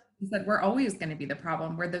that, Jess? He said, we're always going to be the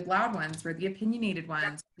problem. We're the loud ones. We're the opinionated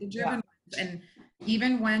ones, the driven ones. And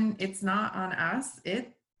even when it's not on us,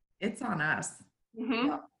 it's on us. Mm-hmm.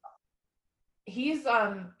 Yeah. He's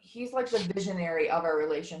like the visionary of our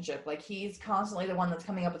relationship. Like, he's constantly the one that's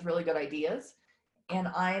coming up with really good ideas, and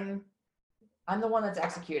I'm the one that's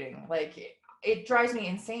executing. Like, it drives me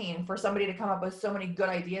insane for somebody to come up with so many good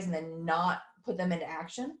ideas and then not put them into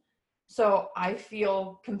action. So I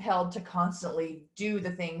feel compelled to constantly do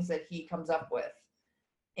the things that he comes up with.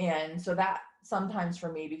 And so that sometimes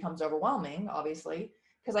for me becomes overwhelming, obviously,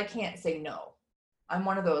 because I can't say no. I'm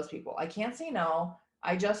one of those people. I can't say no.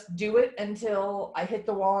 I just do it until I hit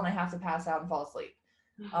the wall and I have to pass out and fall asleep.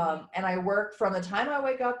 And I work from the time I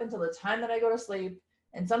wake up until the time that I go to sleep.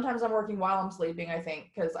 And sometimes I'm working while I'm sleeping, I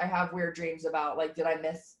think, because I have weird dreams about, like, did I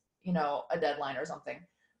miss, a deadline or something?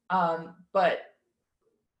 But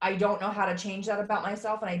I don't know how to change that about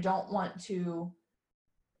myself, and I don't want it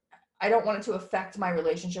to affect my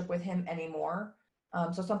relationship with him anymore.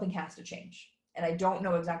 So something has to change, and I don't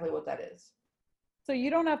know exactly what that is. So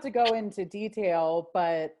you don't have to go into detail,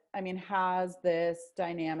 but I mean, has this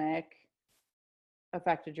dynamic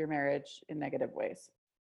affected your marriage in negative ways?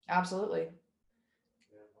 Absolutely.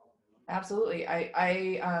 Absolutely.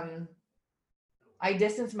 I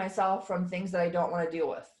distance myself from things that I don't want to deal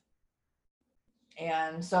with.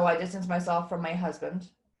 And so I distance myself from my husband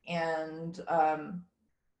and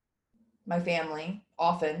my family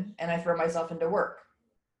often, and I throw myself into work,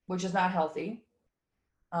 which is not healthy.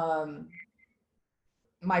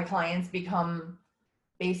 My clients become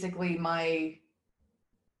basically my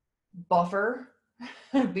buffer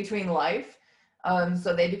between life.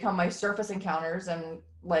 So they become my surface encounters and,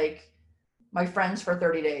 like, my friends for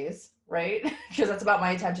 30 days, right? Because that's about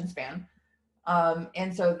my attention span.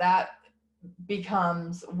 And so that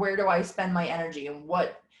becomes, where do I spend my energy, and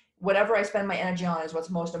whatever I spend my energy on is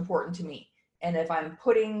what's most important to me. And if I'm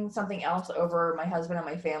putting something else over my husband and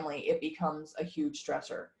my family, it becomes a huge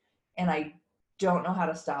stressor, and I don't know how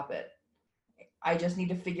to stop it. I just need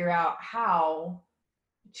to figure out how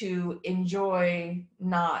to enjoy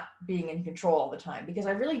not being in control all the time, because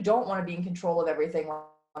I really don't want to be in control of everything when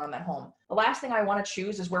I'm at home. The last thing I want to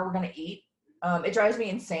choose is where we're going to eat. It drives me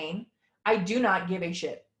insane. I do not give a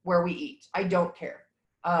shit where we eat. I don't care.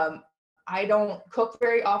 I don't cook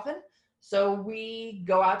very often, so we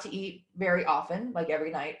go out to eat very often, like every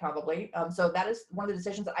night probably. So that is one of the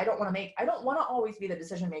decisions that I don't want to make. I don't want to always be the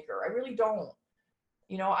decision maker. I really don't.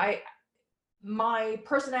 My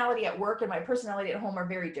personality at work and my personality at home are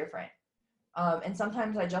very different. And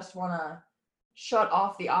sometimes I just want to shut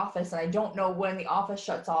off the office, and I don't know when the office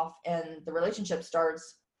shuts off and the relationship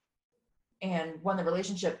starts, and when the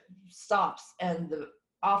relationship stops and the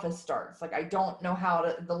office starts. Like, I don't know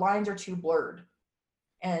the lines are too blurred.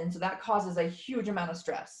 And so that causes a huge amount of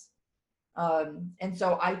stress. And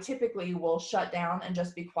so I typically will shut down and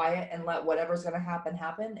just be quiet and let whatever's going to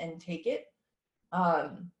happen and take it.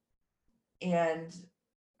 And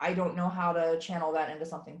I don't know how to channel that into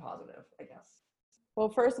something positive, I guess. Well,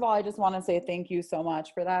 first of all, I just want to say thank you so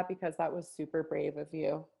much for that, because that was super brave of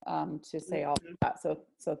you to say all of that. So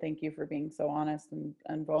thank you for being so honest and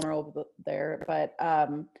vulnerable there. But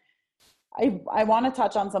I want to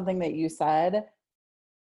touch on something that you said.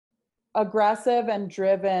 Aggressive and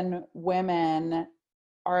driven women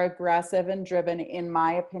are aggressive and driven, in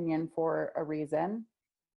my opinion, for a reason.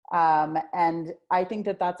 And I think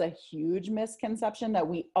that that's a huge misconception, that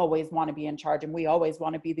we always want to be in charge and we always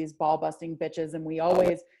want to be these ball busting bitches and we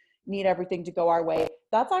always need everything to go our way.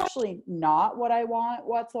 That's actually not what I want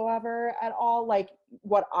whatsoever at all. Like,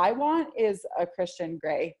 what I want is a Christian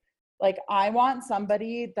Grey. Like, I want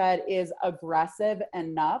somebody that is aggressive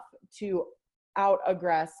enough to out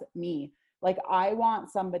aggress me. Like, I want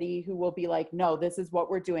somebody who will be like, no, this is what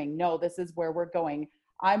we're doing. No, this is where we're going.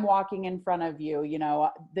 I'm walking in front of you,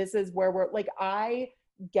 this is where we're like. I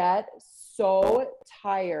get so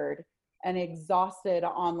tired and exhausted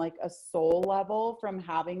on like a soul level from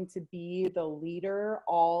having to be the leader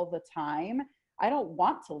all the time. I don't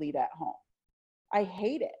want to lead at home. I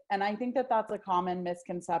hate it. And I think that that's a common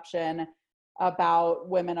misconception about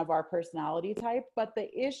women of our personality type. But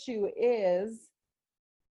the issue is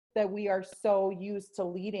that we are so used to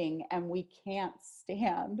leading, and we can't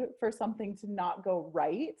stand for something to not go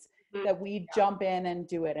right, that we jump in and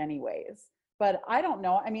do it anyways. But I don't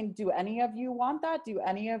know. I mean, do any of you want that? Do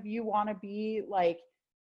any of you want to be like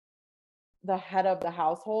the head of the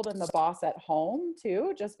household and the boss at home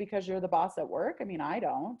too, just because you're the boss at work? I mean, I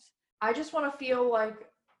don't. I just want to feel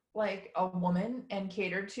like a woman and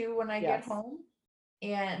catered to when I get home,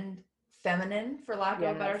 and feminine, for lack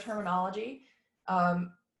of a better terminology.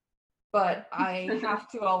 But I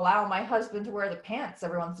have to allow my husband to wear the pants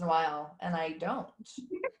every once in a while, and I don't.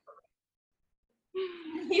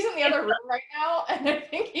 He's in the other room right now, and I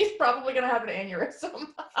think he's probably going to have an aneurysm.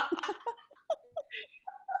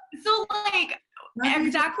 So, like,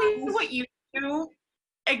 exactly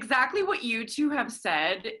what you two have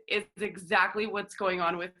said is exactly what's going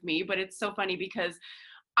on with me. But it's so funny because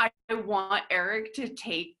I want Eric to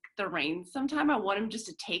take the reins sometime. I want him just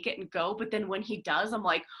to take it and go. But then when he does, I'm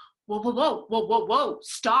like, whoa,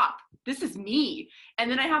 stop. This is me. And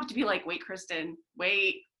then I have to be like, wait, Kristen,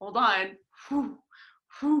 wait, hold on.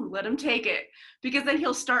 Let him take it. Because then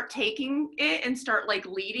he'll start taking it and start like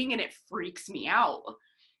leading, and it freaks me out.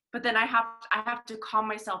 But then I have to calm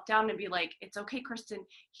myself down and be like, it's okay, Kristen.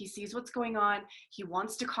 He sees what's going on. He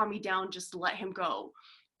wants to calm me down. Just let him go.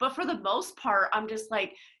 But for the most part, I'm just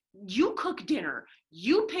like, you cook dinner.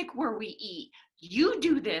 You pick where we eat. You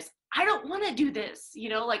do this. I don't want to do this. You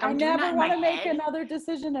know, like I I'm doing that never in my want to make head. another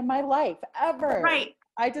decision in my life ever. Right.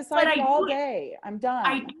 I But decide I all do it. day. I'm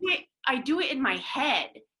done. I do it in my head,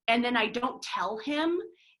 and then I don't tell him,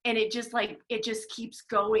 and it just keeps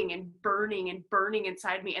going and burning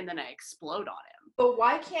inside me, and then I explode on him. But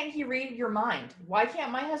why can't he read your mind? Why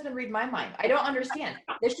can't my husband read my mind? I don't understand.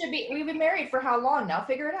 This should be, we've been married for how long now?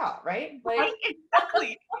 Figure it out, right? Like, Right?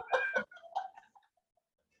 Exactly.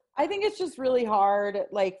 I think it's just really hard.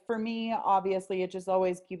 Like for me, obviously, it just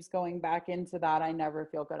always keeps going back into that. I never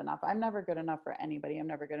feel good enough. I'm never good enough for anybody. I'm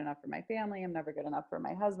never good enough for my family. I'm never good enough for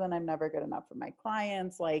my husband. I'm never good enough for my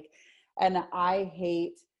clients. Like, and I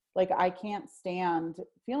hate, like, I can't stand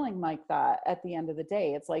feeling like that at the end of the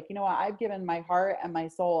day. It's like, you know what? I've given my heart and my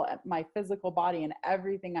soul, my physical body and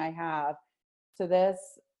everything I have to this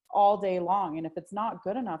all day long. And if it's not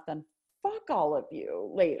good enough, then fuck all of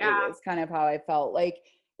you lately. Yeah. Is kind of how I felt. Like,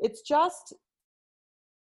 it's just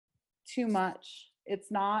too much. It's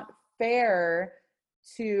not fair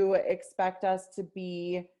to expect us to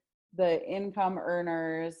be the income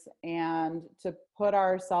earners and to put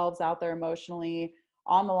ourselves out there emotionally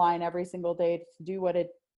on the line every single day to do what it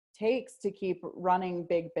takes to keep running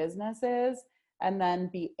big businesses, and then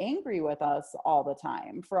be angry with us all the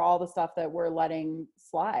time for all the stuff that we're letting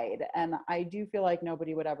slide. And I do feel like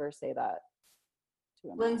nobody would ever say that.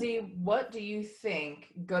 Lindsay, what do you think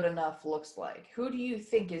good enough looks like? Who do you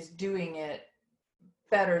think is doing it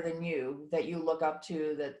better than you, that you look up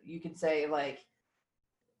to, that you can say, like,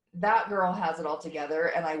 that girl has it all together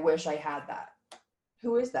and I wish I had that?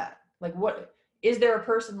 Who is that? Like, what is there a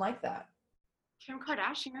person like that? Kim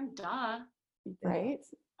Kardashian, duh. Right?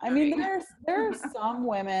 I mean, there are some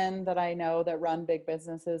women that I know that run big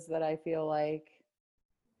businesses that I feel like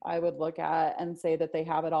I would look at and say that they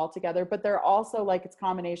have it all together, but they're also, like, it's a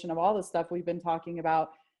combination of all the stuff we've been talking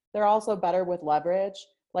about. They're also better with leverage.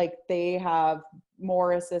 Like, they have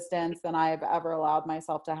more assistance than I've ever allowed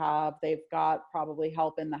myself to have. They've got probably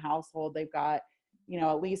help in the household. They've got, you know,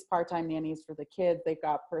 at least part-time nannies for the kids. They've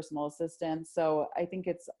got personal assistants. So I think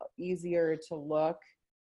it's easier to look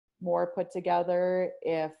more put together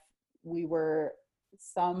if we were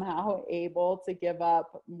somehow able to give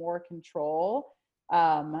up more control.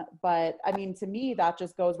 But I mean, to me, that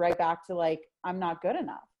just goes right back to, like, I'm not good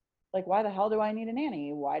enough. Like, why the hell do I need a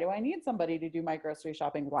nanny? Why do I need somebody to do my grocery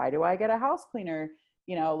shopping? Why do I get a house cleaner?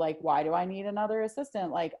 You know, like, why do I need another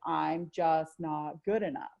assistant? Like, I'm just not good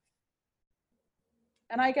enough.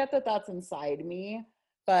 And I get that that's inside me,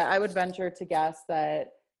 but I would venture to guess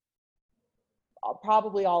that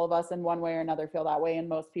probably all of us in one way or another feel that way. And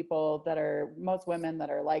most women that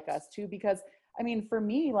are like us too, because I mean, for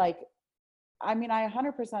me, like, I mean, I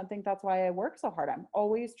 100% think that's why I work so hard. I'm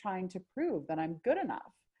always trying to prove that I'm good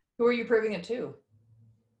enough. Who are you proving it to?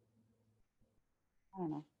 I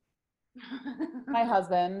don't know. My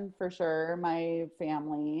husband, for sure. My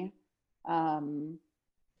family,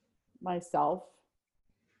 myself,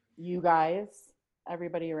 you guys,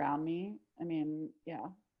 everybody around me. I mean, yeah.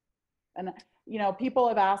 And, you know, people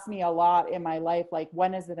have asked me a lot in my life, like,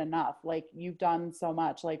 when is it enough? Like, you've done so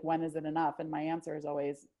much, like, when is it enough? And my answer is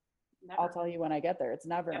always, Never. I'll tell you when I get there. It's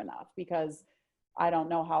never enough, because I don't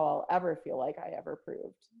know how I'll ever feel like I ever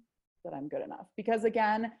proved that I'm good enough. Because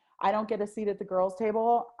again, I don't get a seat at the girls'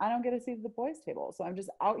 table. I don't get a seat at the boys' table. So I'm just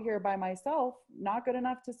out here by myself, not good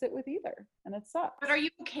enough to sit with either. And it sucks. But are you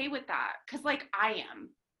okay with that? Because, like, I am.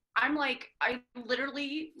 I'm like, I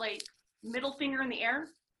literally, like, middle finger in the air.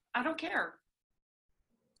 I don't care.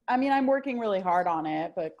 I mean, I'm working really hard on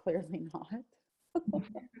it, but clearly not.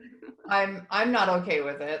 I'm not okay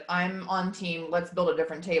with it. I'm on team, let's build a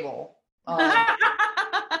different table. Like,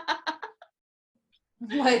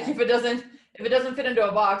 if it doesn't fit into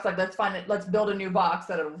a box, like, let's find it, let's build a new box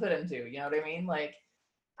that it'll fit into, you know what I mean? Like,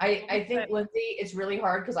 I think, Lindsay, it's really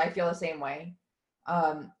hard because I feel the same way.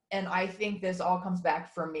 And I think this all comes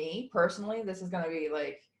back, for me personally, this is going to be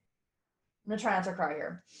like, I'm going to try not to cry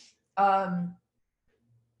here.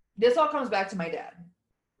 This all comes back to my dad.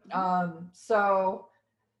 So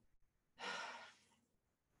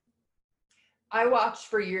I watched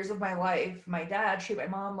for years of my life my dad treat my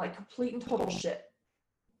mom like complete and total shit.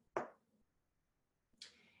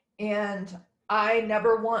 And I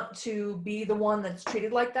never want to be the one that's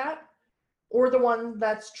treated like that, or the one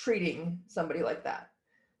that's treating somebody like that.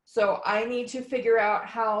 So I need to figure out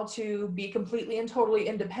how to be completely and totally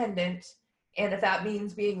independent. And if that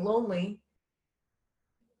means being lonely,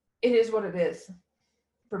 it is what it is.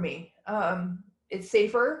 for me. It's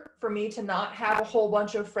safer for me to not have a whole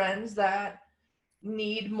bunch of friends that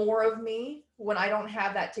need more of me when I don't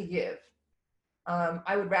have that to give.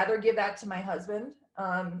 I would rather give that to my husband.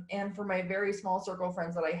 And for my very small circle of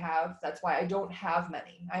friends that I have, that's why I don't have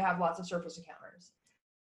many. I have lots of surface encounters.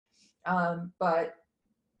 But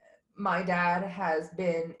my dad has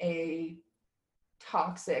been a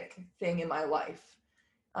toxic thing in my life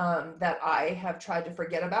that I have tried to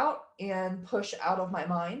forget about and push out of my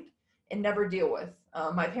mind and never deal with.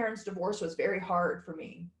 My parents' divorce was very hard for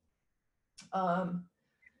me.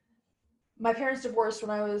 My parents divorced when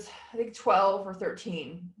I was, I think, 12 or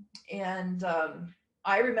 13. And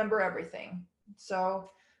I remember everything. So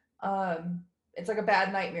it's like a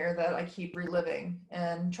bad nightmare that I keep reliving.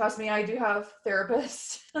 And trust me, I do have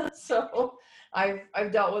therapists. So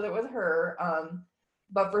I've dealt with it with her.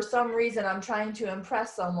 But for some reason, I'm trying to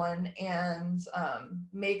impress someone and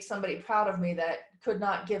make somebody proud of me that could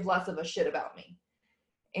not give less of a shit about me.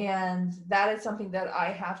 And that is something that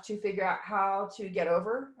I have to figure out how to get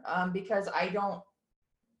over, because I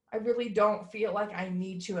really don't feel like I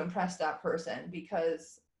need to impress that person,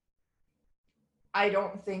 because I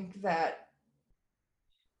don't think that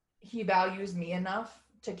he values me enough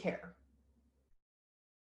to care.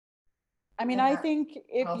 I mean, And I that- think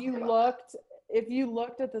if I'll you think about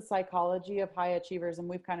looked at the psychology of high achievers, and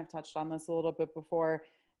we've kind of touched on this a little bit before,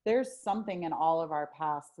 there's something in all of our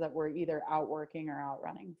pasts that we're either outworking or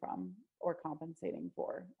outrunning from or compensating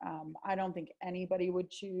for. I don't think anybody would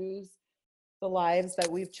choose the lives that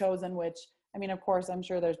we've chosen, which, I mean, of course, I'm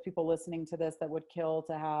sure there's people listening to this that would kill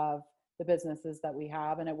to have the businesses that we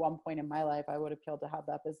have. And at one point in my life, I would have killed to have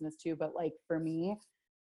that business too. But like for me,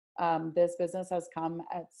 this business has come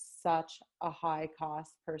at such a high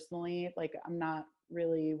cost personally. Like I'm not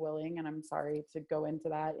really willing, and I'm sorry to go into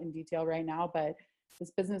that in detail right now, but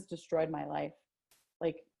this business destroyed my life,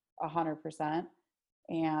 like 100%.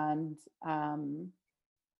 And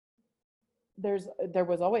there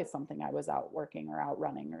was always something I was outworking or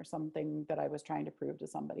outrunning, or something that I was trying to prove to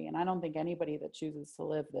somebody. And I don't think anybody that chooses to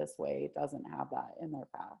live this way doesn't have that in their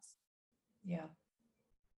past. Yeah.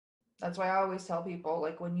 That's why I always tell people,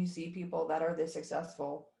 like, when you see people that are this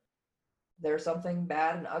successful, there's something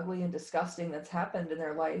bad and ugly and disgusting that's happened in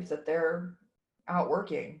their lives that they're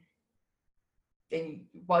outworking. And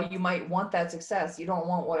while you might want that success, you don't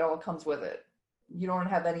want what all comes with it. You don't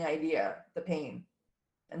have any idea the pain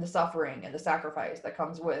and the suffering and the sacrifice that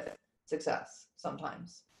comes with success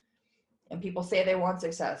sometimes. And people say they want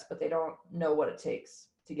success, but they don't know what it takes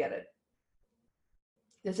to get it.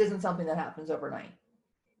 This isn't something that happens overnight.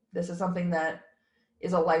 This is something that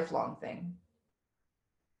is a lifelong thing.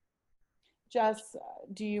 Jess,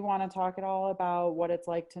 do you want to talk at all about what it's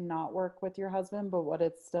like to not work with your husband, but what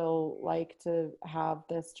it's still like to have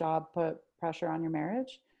this job put pressure on your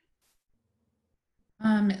marriage?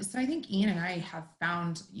 So I think Ian and I have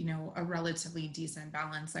found, a relatively decent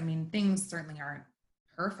balance. I mean, things certainly aren't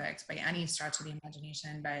perfect by any stretch of the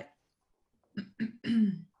imagination, but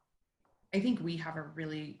I think we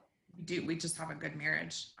just have a good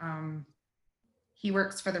marriage. He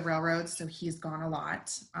works for the railroad, so he's gone a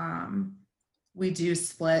lot. We do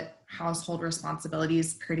split household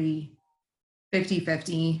responsibilities pretty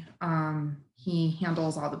 50-50. He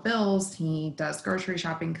handles all the bills. He does grocery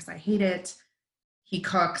shopping because I hate it. He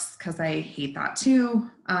cooks because I hate that too.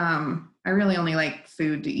 I really only like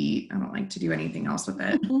food to eat. I don't like to do anything else with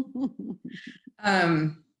it.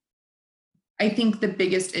 I think the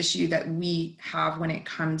biggest issue that we have when it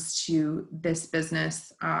comes to this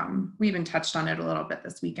business, we even touched on it a little bit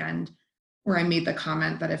this weekend, where I made the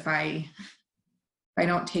comment that if I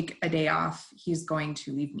don't take a day off, he's going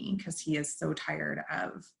to leave me, because he is so tired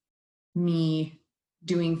of me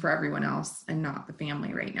doing for everyone else and not the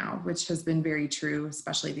family right now, which has been very true,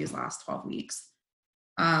 especially these last 12 weeks.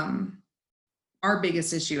 Our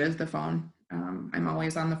biggest issue is the phone. I'm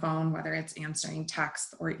always on the phone, whether it's answering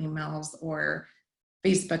texts or emails or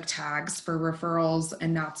Facebook tags for referrals.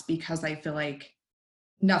 And that's because I feel like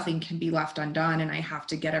nothing can be left undone, and I have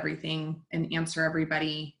to get everything and answer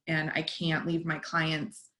everybody. And I can't leave my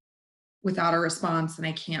clients without a response, and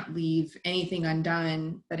I can't leave anything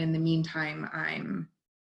undone. But in the meantime, I'm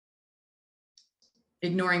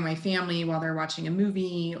ignoring my family while they're watching a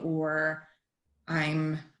movie, or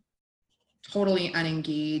I'm totally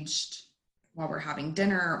unengaged while we're having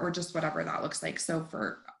dinner, or just whatever that looks like. So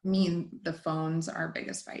for me, the phone's our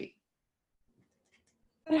biggest fight.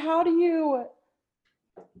 But how do you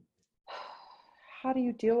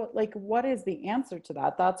deal with, like, what is the answer to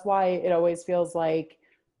that? That's why it always feels like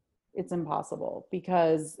it's impossible,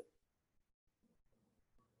 because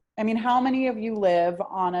I mean, how many of you live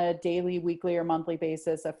on a daily, weekly, or monthly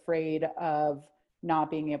basis afraid of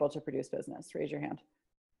not being able to produce business? Raise your hand.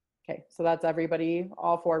 Okay, so that's everybody.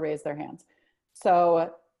 All 4 raise their hands.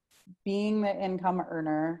 So being the income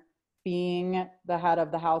earner, being the head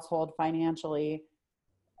of the household financially,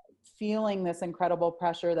 feeling this incredible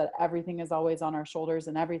pressure that everything is always on our shoulders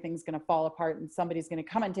and everything's going to fall apart and somebody's going to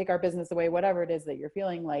come and take our business away, whatever it is that you're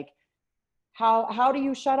feeling, like, how do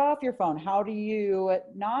you shut off your phone? How do you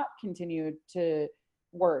not continue to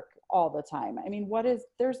work all the time? I mean,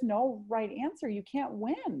 there's no right answer. You can't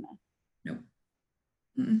win. Nope.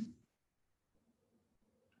 Mm-mm.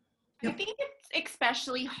 I think it's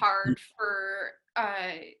especially hard for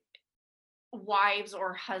wives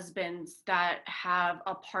or husbands that have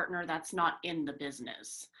a partner that's not in the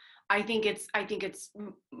business. I think it's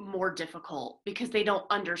more difficult because they don't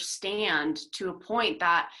understand to a point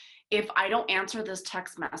that if I don't answer this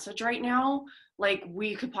text message right now, like,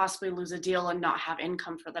 we could possibly lose a deal and not have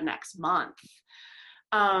income for the next month.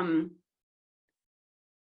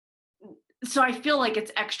 So I feel like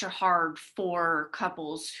it's extra hard for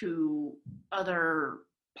couples who other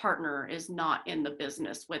partner is not in the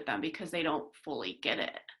business with them because they don't fully get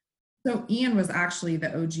it. So Ian was actually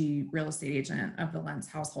the OG real estate agent of the Lentz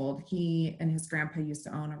household. He and his grandpa used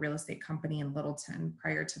to own a real estate company in Littleton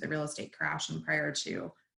prior to the real estate crash and prior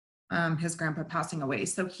to his grandpa passing away.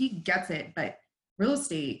 So he gets it, but real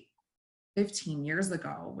estate 15 years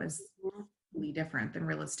ago was really different than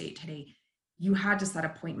real estate today. You had to set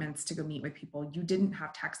appointments to go meet with people. You didn't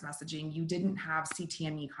have text messaging. You didn't have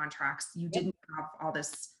CTME contracts. You didn't have all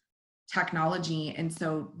this technology. And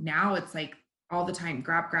so now it's like all the time,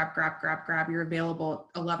 grab. You're available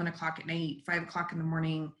 11 o'clock at night, 5 o'clock in the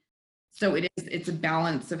morning. So it's a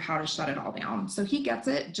balance of how to shut it all down. So he gets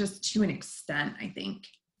it, just to an extent, I think.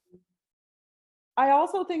 I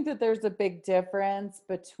also think that there's a big difference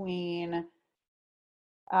between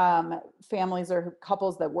families or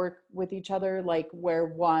couples that work with each other, like where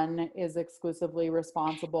one is exclusively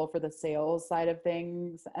responsible for the sales side of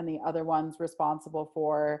things and the other one's responsible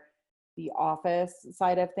for the office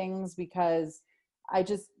side of things. Because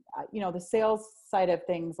the sales side of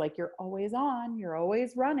things, like, you're always on, you're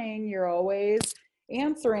always running, you're always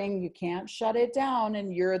answering, you can't shut it down,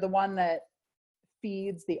 and you're the one that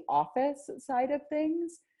feeds the office side of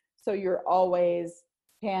things. So you're always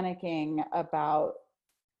panicking about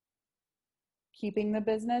keeping the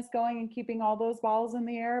business going and keeping all those balls in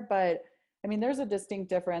the air. But I mean, there's a distinct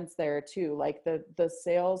difference there too. Like the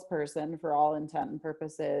salesperson, for all intent and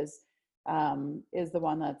purposes, is the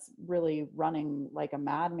one that's really running like a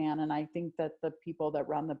madman. And I think that the people that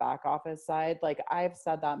run the back office side, like, I've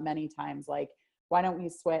said that many times, like, why don't we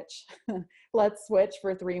switch? Let's switch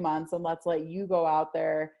for 3 months and let's let you go out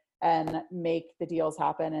there and make the deals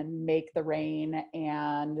happen and make the rain,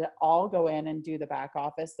 and I'll go in and do the back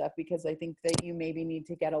office stuff, because I think that you maybe need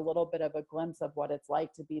to get a little bit of a glimpse of what it's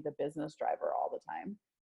like to be the business driver all the time.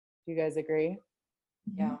 Do you guys agree?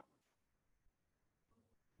 Yeah.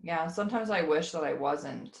 Yeah, sometimes I wish that I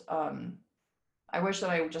wasn't. I wish that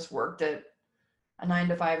I just worked at a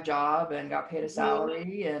 9-to-5 job and got paid a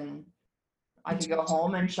salary, and I could go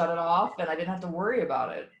home and shut it off and I didn't have to worry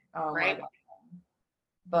about it. Right.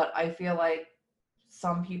 But I feel like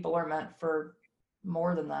some people are meant for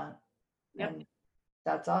more than that. Yep. And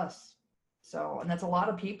that's us. So, and that's a lot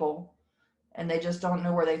of people, and they just don't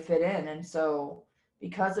know where they fit in. And so,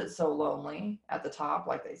 because it's so lonely at the top,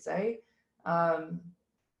 like they say,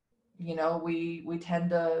 we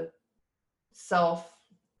tend to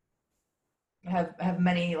have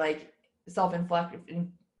many like self-inflicted.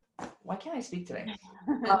 Why can't I speak today?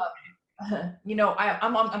 I'm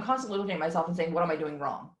constantly looking at myself and saying, what am I doing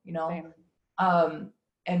wrong?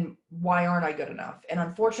 And why aren't I good enough? And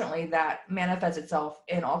unfortunately, that manifests itself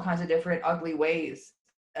in all kinds of different ugly ways.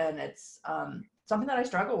 And it's something that I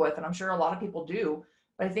struggle with, and I'm sure a lot of people do.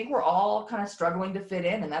 But I think we're all kind of struggling to fit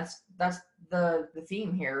in, and that's the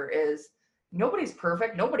theme here. Is nobody's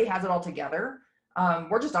perfect, nobody has it all together.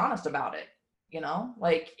 We're just honest about it.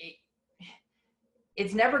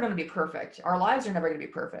 It's never going to be perfect. Our lives are never going to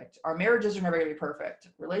be perfect. Our marriages are never going to be perfect.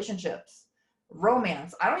 Relationships,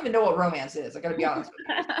 romance. I don't even know what romance is. I got to be honest with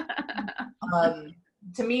you.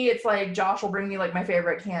 To me, it's like Josh will bring me like my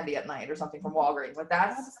favorite candy at night or something from Walgreens. Like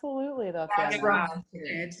that's absolutely that's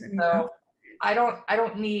romance to me. So I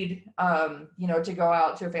don't need to go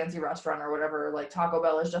out to a fancy restaurant or whatever. Like Taco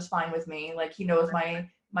Bell is just fine with me. Like he knows my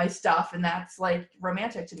stuff, and that's like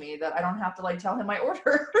romantic to me, that I don't have to like tell him my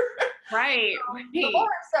order. Right. The bar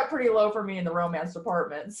is set pretty low for me in the romance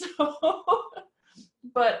department. So,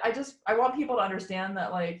 but I want people to understand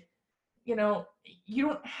that, like, you don't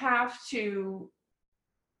have to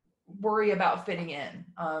worry about fitting in.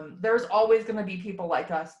 There's always going to be people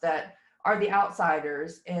like us that are the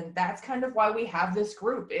outsiders, and that's kind of why we have this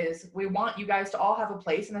group. Is we want you guys to all have a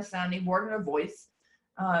place and a sounding board and a voice,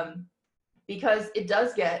 because it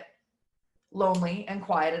does get lonely and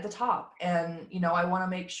quiet at the top. And I want to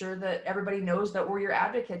make sure that everybody knows that we're your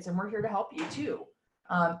advocates and we're here to help you too.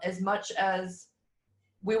 As much as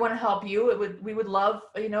we want to help you, we would love,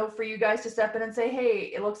 for you guys to step in and say,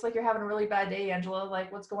 hey, it looks like you're having a really bad day, Angela,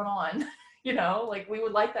 like what's going on? Like we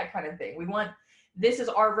would like that kind of thing. This is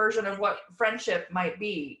our version of what friendship might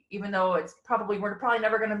be, even though we're probably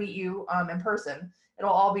never going to meet you in person.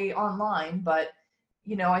 It'll all be online, but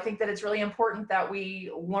I think that it's really important that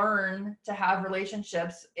we learn to have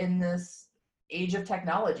relationships in this age of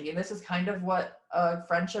technology. And this is kind of what a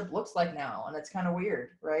friendship looks like now. And it's kind of weird,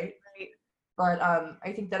 right? Right. But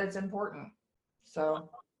I think that it's important. So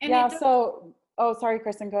And yeah. Oh, sorry,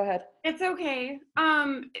 Kristen, go ahead. it's okay.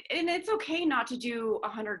 And it's okay not to do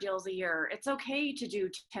 100 deals a year. It's okay to do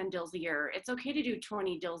 10 deals a year. It's okay to do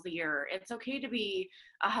 20 deals a year. It's okay to be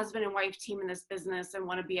a husband and wife team in this business and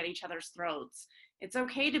want to be at each other's throats. It's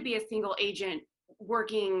okay to be a single agent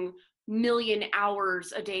working million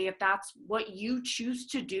hours a day. If that's what you choose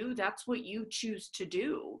to do, that's what you choose to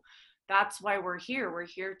do. That's why we're here. We're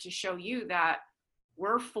here to show you that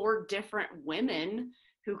we're 4 different women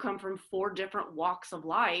who come from 4 different walks of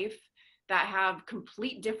life that have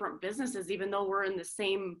complete different businesses. Even though we're in the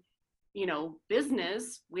same,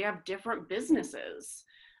 business, we have different businesses.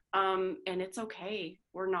 And it's okay.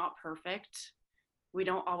 We're not perfect. We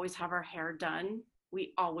don't always have our hair done.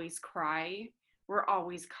 We always cry. We're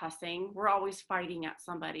always cussing. We're always fighting at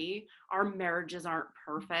somebody. Our marriages aren't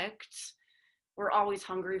perfect. We're always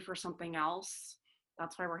hungry for something else.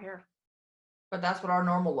 That's why we're here. but that's what our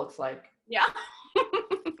normal looks like. Yeah.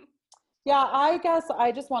 Yeah, I guess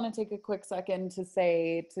I just want to take a quick second to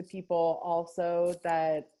say to people also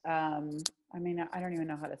that, I don't even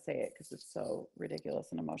know how to say it because it's so ridiculous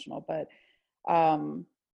and emotional, but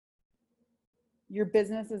your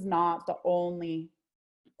business is not the only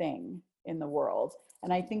thing in the world.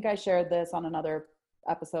 And I think I shared this on another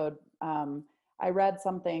episode. I read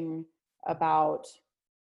something about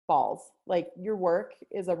balls. Like your work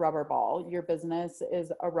is a rubber ball, your business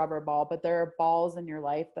is a rubber ball, but there are balls in your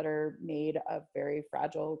life that are made of very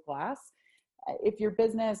fragile glass. If your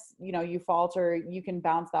business, you falter, you can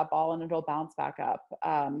bounce that ball and it'll bounce back up.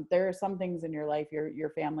 There are some things in your life, your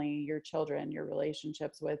family, your children, your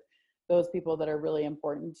relationships with those people that are really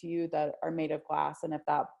important to you that are made of glass. And if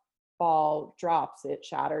that ball drops, it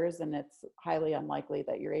shatters, and it's highly unlikely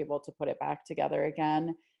that you're able to put it back together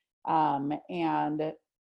again. And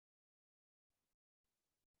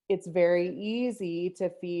it's very easy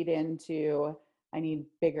to feed into, I need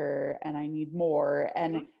bigger and I need more.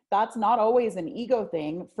 And that's not always an ego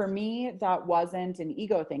thing. For me, that wasn't an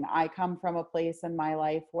ego thing. I come from a place in my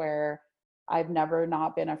life where I've never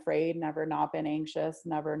not been afraid, never not been anxious,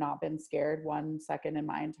 never not been scared 1 second in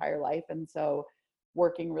my entire life. And so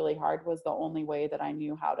working really hard was the only way that I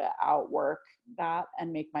knew how to outwork that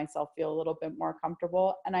and make myself feel a little bit more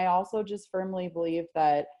comfortable. And I also just firmly believe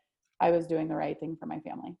that I was doing the right thing for my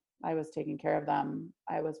family. I was taking care of them.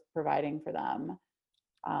 I was providing for them.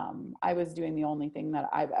 I was doing the only thing that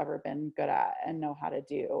I've ever been good at and know how to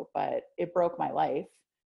do, but it broke my life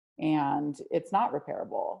and it's not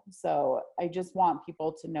repairable. So I just want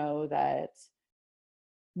people to know that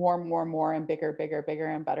more and bigger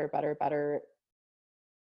and better.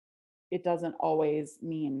 It doesn't always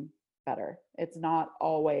mean better. It's not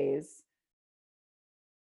always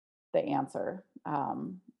the answer.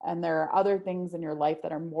 And there are other things in your life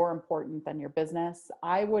that are more important than your business.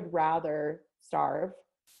 I would rather starve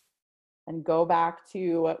and go back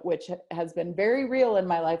to, which has been very real in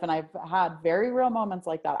my life, and I've had very real moments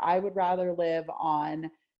like that. I would rather live on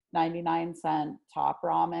 99-cent top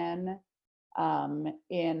ramen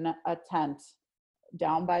in a tent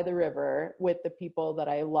down by the river with the people that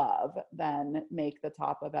I love than make the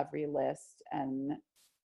top of every list and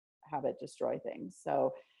have it destroy things.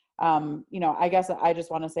 So I guess I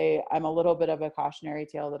just want to say I'm a little bit of a cautionary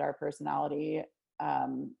tale that our personality,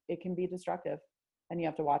 it can be destructive, and you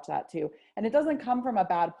have to watch that too. And it doesn't come from a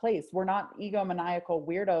bad place. We're not egomaniacal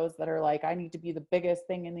weirdos that are like, I need to be the biggest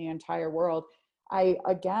thing in the entire world. I,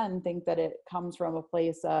 again, think that it comes from a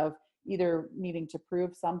place of either needing to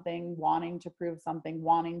prove something, wanting to prove something,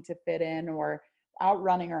 wanting to fit in, or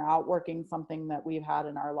outrunning or outworking something that we've had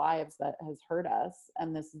in our lives that has hurt us.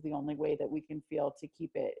 And this is the only way that we can feel to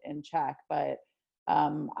keep it in check. But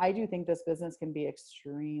I do think this business can be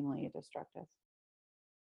extremely destructive,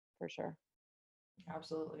 for sure.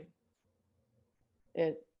 Absolutely.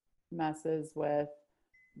 It messes with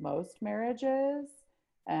most marriages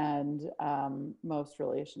and most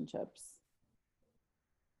relationships,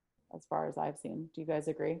 as far as I've seen. Do you guys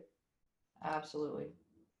agree? Absolutely.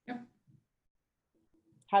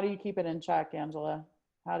 How do you keep it in check, Angela?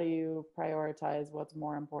 How do you prioritize what's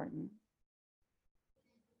more important?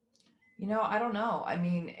 I don't know. I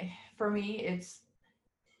mean, for me, it's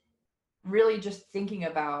really just thinking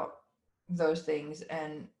about those things.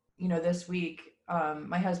 And, this week,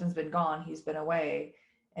 my husband's been gone, he's been away.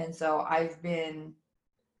 And so I've been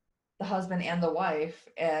the husband and the wife.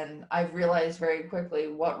 And I've realized very quickly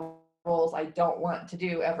what roles I don't want to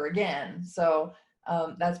do ever again. So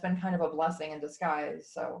that's been kind of a blessing in disguise.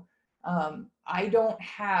 So I don't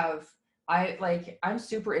have, I'm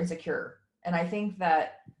super insecure. And I think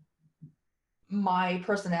that my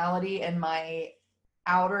personality and my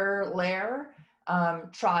outer layer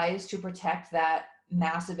tries to protect that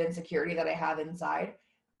massive insecurity that I have inside.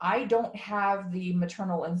 I don't have the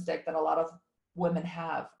maternal instinct that a lot of women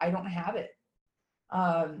have. I don't have it.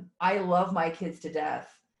 I love my kids to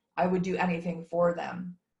death. I would do anything for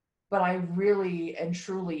them, but I really and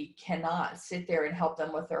truly cannot sit there and help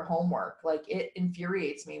them with their homework. Like, it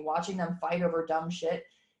infuriates me watching them fight over dumb shit.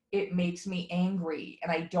 It makes me angry,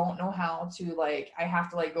 and I don't know how to, I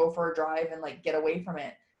have to go for a drive and get away from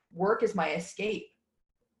it. Work is my escape.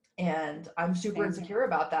 And I'm super insecure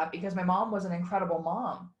about that because my mom was an incredible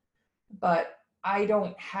mom, but I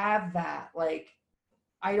don't have that.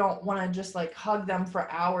 I don't want to just hug them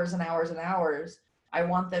for hours and hours and hours. I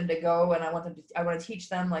want them to go, and I want to teach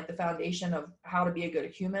them the foundation of how to be a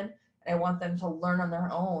good human. And I want them to learn on their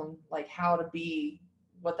own, how to be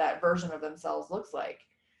what that version of themselves looks like.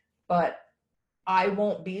 But I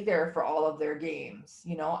won't be there for all of their games.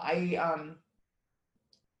 I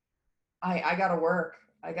got to work.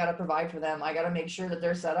 I got to provide for them. I got to make sure that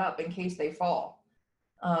they're set up in case they fall.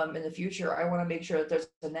 In the future, I want to make sure that there's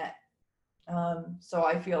a net. So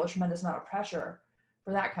I feel a tremendous amount of pressure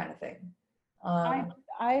for that kind of thing. I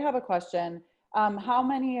have a question. How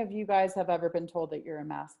many of you guys have ever been told that you're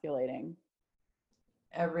emasculating?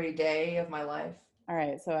 Every day of my life. All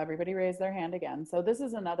right, so everybody raise their hand again. So this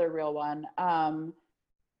is another real one.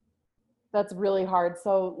 That's really hard.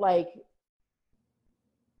 So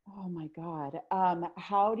oh my God.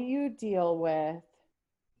 How do you deal with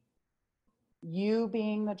you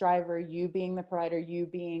being the driver, you being the provider, you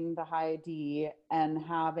being the high D, and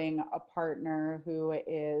having a partner who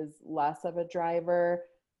is less of a driver,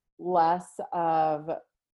 less of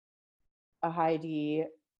a high D,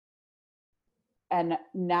 and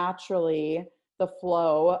naturally the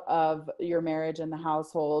flow of your marriage and the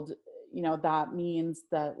household, that means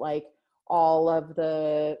that all of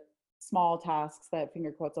the small tasks that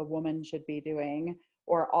finger quotes a woman should be doing,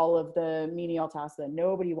 or all of the menial tasks that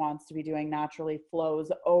nobody wants to be doing, naturally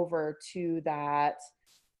flows over to that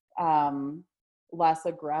less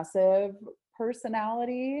aggressive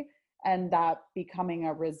personality, and that becoming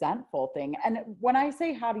a resentful thing. And when I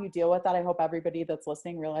say how do you deal with that, I hope everybody that's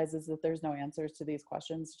listening realizes that there's no answers to these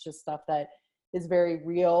questions. It's just stuff that is very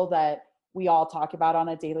real, that we all talk about on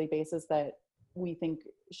a daily basis, that we think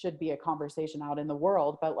should be a conversation out in the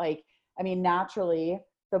world. But naturally,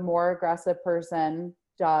 the more aggressive person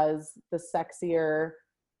does the sexier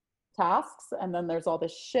tasks, and then there's all the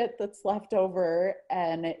shit that's left over.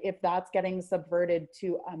 And if that's getting subverted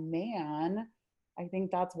to a man, I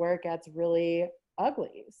think that's where it gets really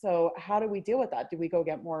ugly. So how do we deal with that? Do we go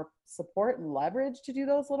get more support and leverage to do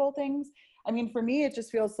those little things? For me, it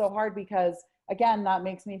just feels so hard because, again, that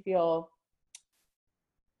makes me feel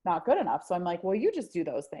not good enough. So I'm well, you just do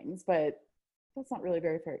those things, but that's not really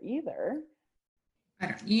very fair either.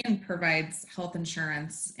 Ian provides health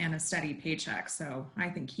insurance and a steady paycheck, so I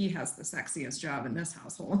think he has the sexiest job in this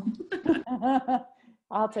household.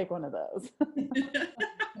 I'll take one of those.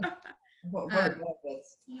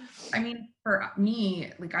 For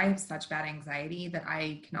me, I have such bad anxiety that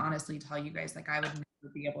I can honestly tell you guys, I would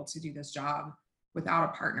never be able to do this job without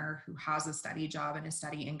a partner who has a steady job and a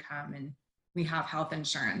steady income, and we have health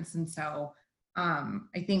insurance. And so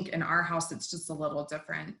I think in our house, it's just a little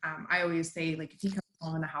different. I always say, if he comes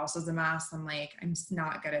home and the house is a mess, I'm I'm just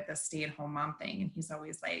not good at this stay-at-home mom thing. And he's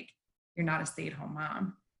always you're not a stay-at-home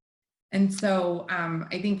mom. And so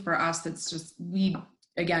I think for us, it's just, we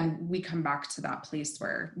come back to that place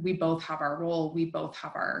where we both have our role. We both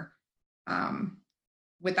have our,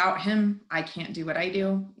 without him, I can't do what I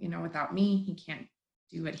do. Without me, he can't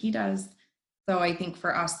do what he does. So I think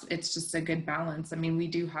for us, it's just a good balance. We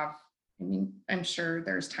do have, I'm sure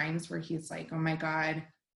there's times where he's oh my God,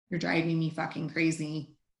 you're driving me fucking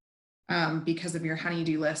crazy because of your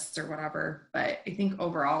honey-do lists or whatever. But I think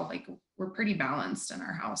overall, we're pretty balanced in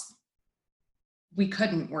our house. we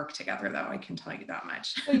couldn't work together though. I can tell you that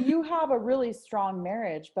much. So you have a really strong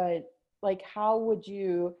marriage, but like, how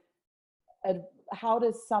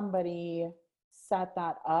does somebody set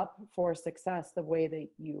that up for success the way that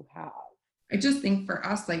you have? I just think for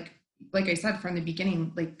us, like I said from the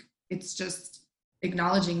beginning, like it's just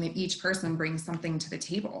acknowledging that each person brings something to the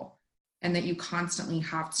table and that you constantly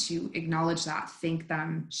have to acknowledge that, thank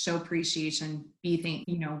them, show appreciation,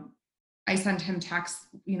 I send him texts,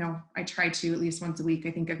 I try to at least once a week.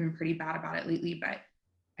 I think I've been pretty bad about it lately, but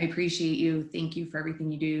I appreciate you. Thank you for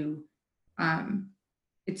everything you do.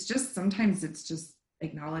 It's just, sometimes it's just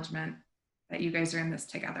acknowledgement that you guys are in this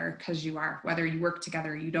together, because you are, whether you work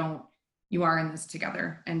together or you don't, you are in this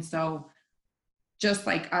together. And so just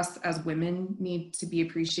like us as women need to be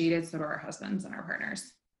appreciated, so do our husbands and our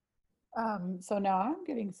partners. So now I'm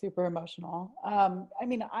getting super emotional. I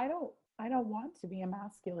mean, I don't want to be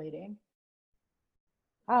emasculating.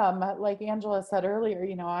 Like Angela said earlier,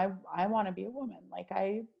 I want to be a woman. Like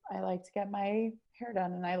I like to get my hair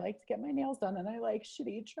done, and I like to get my nails done, and I like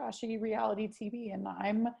shitty, trashy reality TV, and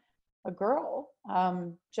I'm a girl.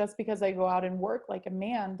 Just because I go out and work like a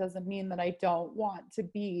man doesn't mean that I don't want to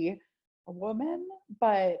be a woman,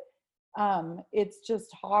 but it's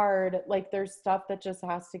just hard. Like there's stuff that just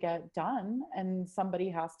has to get done, and somebody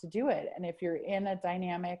has to do it. And if you're in a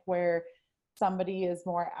dynamic where somebody is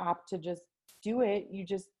more apt to just do it, you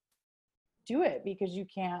just do it because you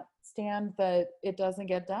can't stand that it doesn't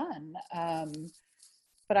get done.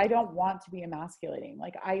 But I don't want to be emasculating.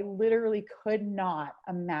 Like I literally could not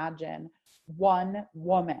imagine one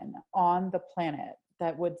woman on the planet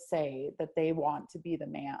that would say that they want to be the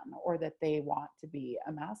man or that they want to be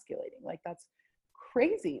emasculating. Like that's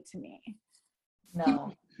crazy to me.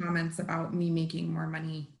 No. Comments about me making more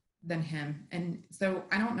money than him. And so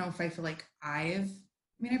I don't know if I feel like I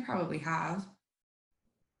probably have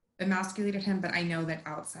emasculated him, but I know that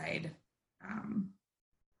outside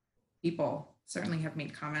people certainly have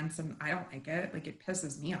made comments, and I don't like it. Like it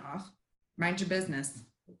pisses me off. Mind your business.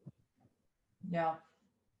 Yeah.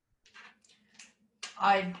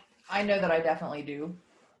 I know that I definitely do.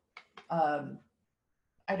 I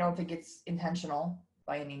don't think it's intentional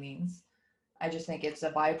by any means. I just think it's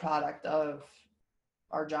a byproduct of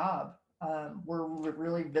our job. We're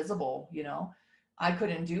really visible, I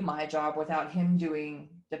couldn't do my job without him doing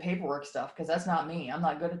the paperwork stuff, because that's not me. I'm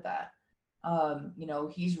not good at that.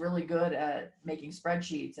 He's really good at making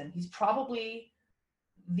spreadsheets, and he's probably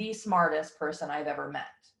the smartest person I've ever met.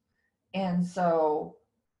 And so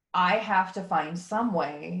I have to find some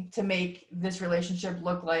way to make this relationship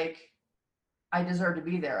look like I deserve to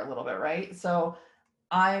be there a little bit, right? So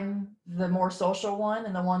I'm the more social one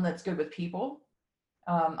and the one that's good with people.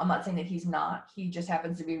 I'm not saying that he's not. He just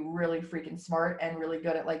happens to be really freaking smart and really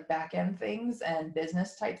good at like back end things and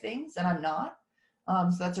business type things, and I'm not.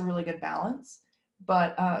 So that's a really good balance.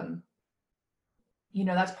 But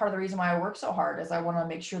that's part of the reason why I work so hard, is I want to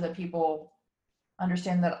make sure that people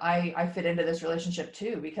understand that I fit into this relationship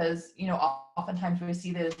too, because oftentimes we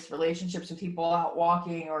see these relationships with people out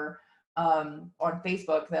walking or on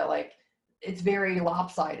Facebook that like it's very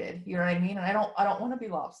lopsided, you know what I mean? And I don't want to be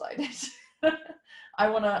lopsided. I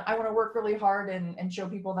want to work really hard and show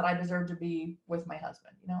people that I deserve to be with my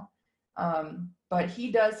husband, but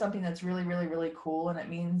he does something that's really, really, really cool, and it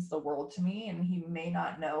means the world to me, and he may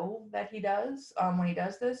not know that he does when he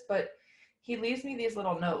does this, but he leaves me these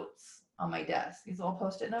little notes on my desk, these little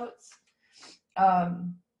Post-it notes.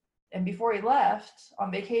 And before he left on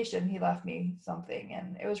vacation, he left me something,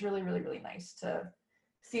 and it was really, really, really nice to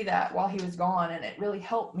see that while he was gone, and it really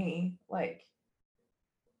helped me. Like,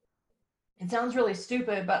 it sounds really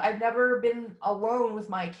stupid, but I've never been alone with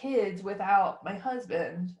my kids without my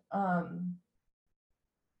husband,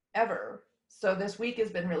 ever. So this week has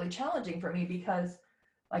been really challenging for me because,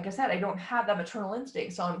 like I said, I don't have that maternal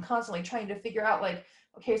instinct. So I'm constantly trying to figure out, like,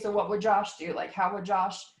 okay, so what would Josh do? Like, how would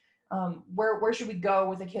Josh, where should we go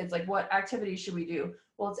with the kids? Like, what activities should we do?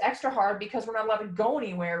 Well, it's extra hard because we're not allowed to go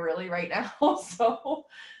anywhere really right now.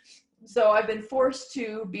 So I've been forced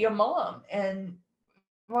to be a mom, and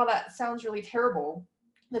while that sounds really terrible,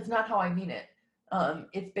 that's not how I mean it.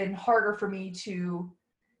 It's been harder for me to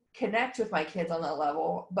connect with my kids on that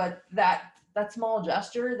level, but that small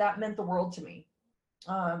gesture, that meant the world to me.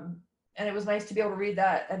 And it was nice to be able to read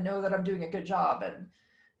that and know that I'm doing a good job, and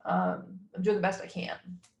I'm doing the best I can.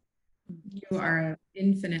 You are an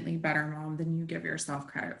infinitely better mom than you give yourself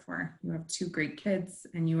credit for. You have 2 great kids,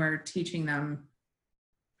 and you are teaching them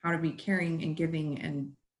how to be caring and giving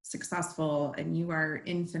and successful, and you are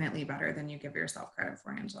infinitely better than you give yourself credit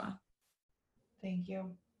for, Angela. Thank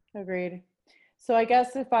you. Agreed. So I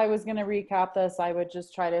guess if I was going to recap this, I would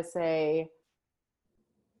just try to say,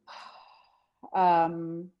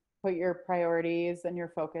 put your priorities and your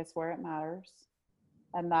focus where it matters.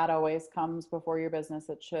 And that always comes before your business.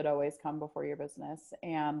 It should always come before your business.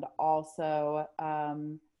 And also,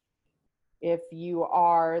 if you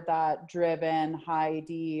are that driven, high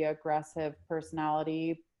D, aggressive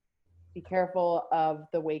personality, be careful of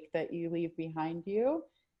the wake that you leave behind you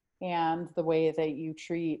and the way that you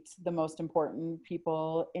treat the most important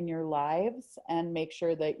people in your lives, and make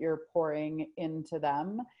sure that you're pouring into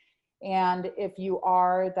them. And if you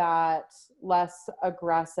are that less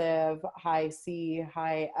aggressive, high C,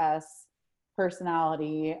 high S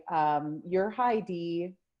personality, your high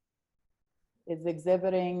D is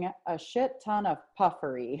exhibiting a shit ton of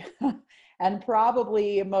puffery. And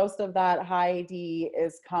probably most of that high D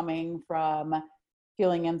is coming from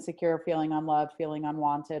feeling insecure, feeling unloved, feeling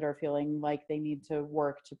unwanted, or feeling like they need to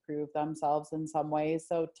work to prove themselves in some ways.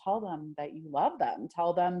 So tell them that you love them.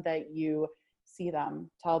 Tell them that you see them.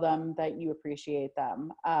 Tell them that you appreciate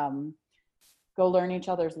them. Go learn each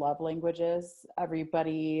other's love languages.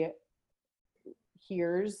 Everybody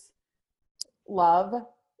hears love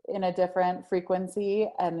in a different frequency,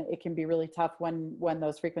 and it can be really tough when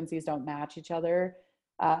those frequencies don't match each other.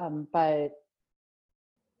 But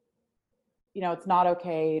it's not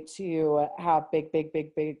okay to have big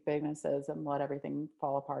businesses and let everything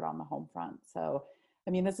fall apart on the home front. So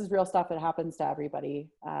this is real stuff. It happens to everybody.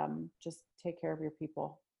 Just take care of your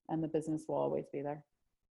people, and the business will always be there.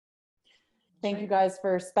 Thank you guys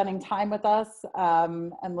for spending time with us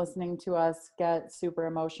and listening to us get super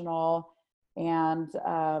emotional. And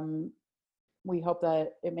we hope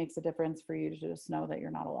that it makes a difference for you to just know that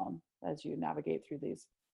you're not alone as you navigate through these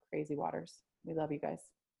crazy waters. We love you guys.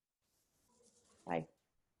 Bye.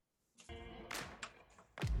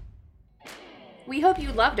 We hope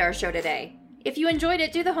you loved our show today. If you enjoyed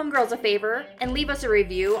it, do the homegirls a favor and leave us a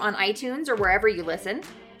review on iTunes or wherever you listen.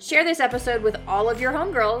 Share this episode with all of your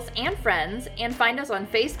homegirls and friends, and find us on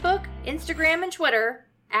Facebook, Instagram, and Twitter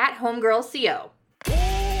 @HomegirlsCO.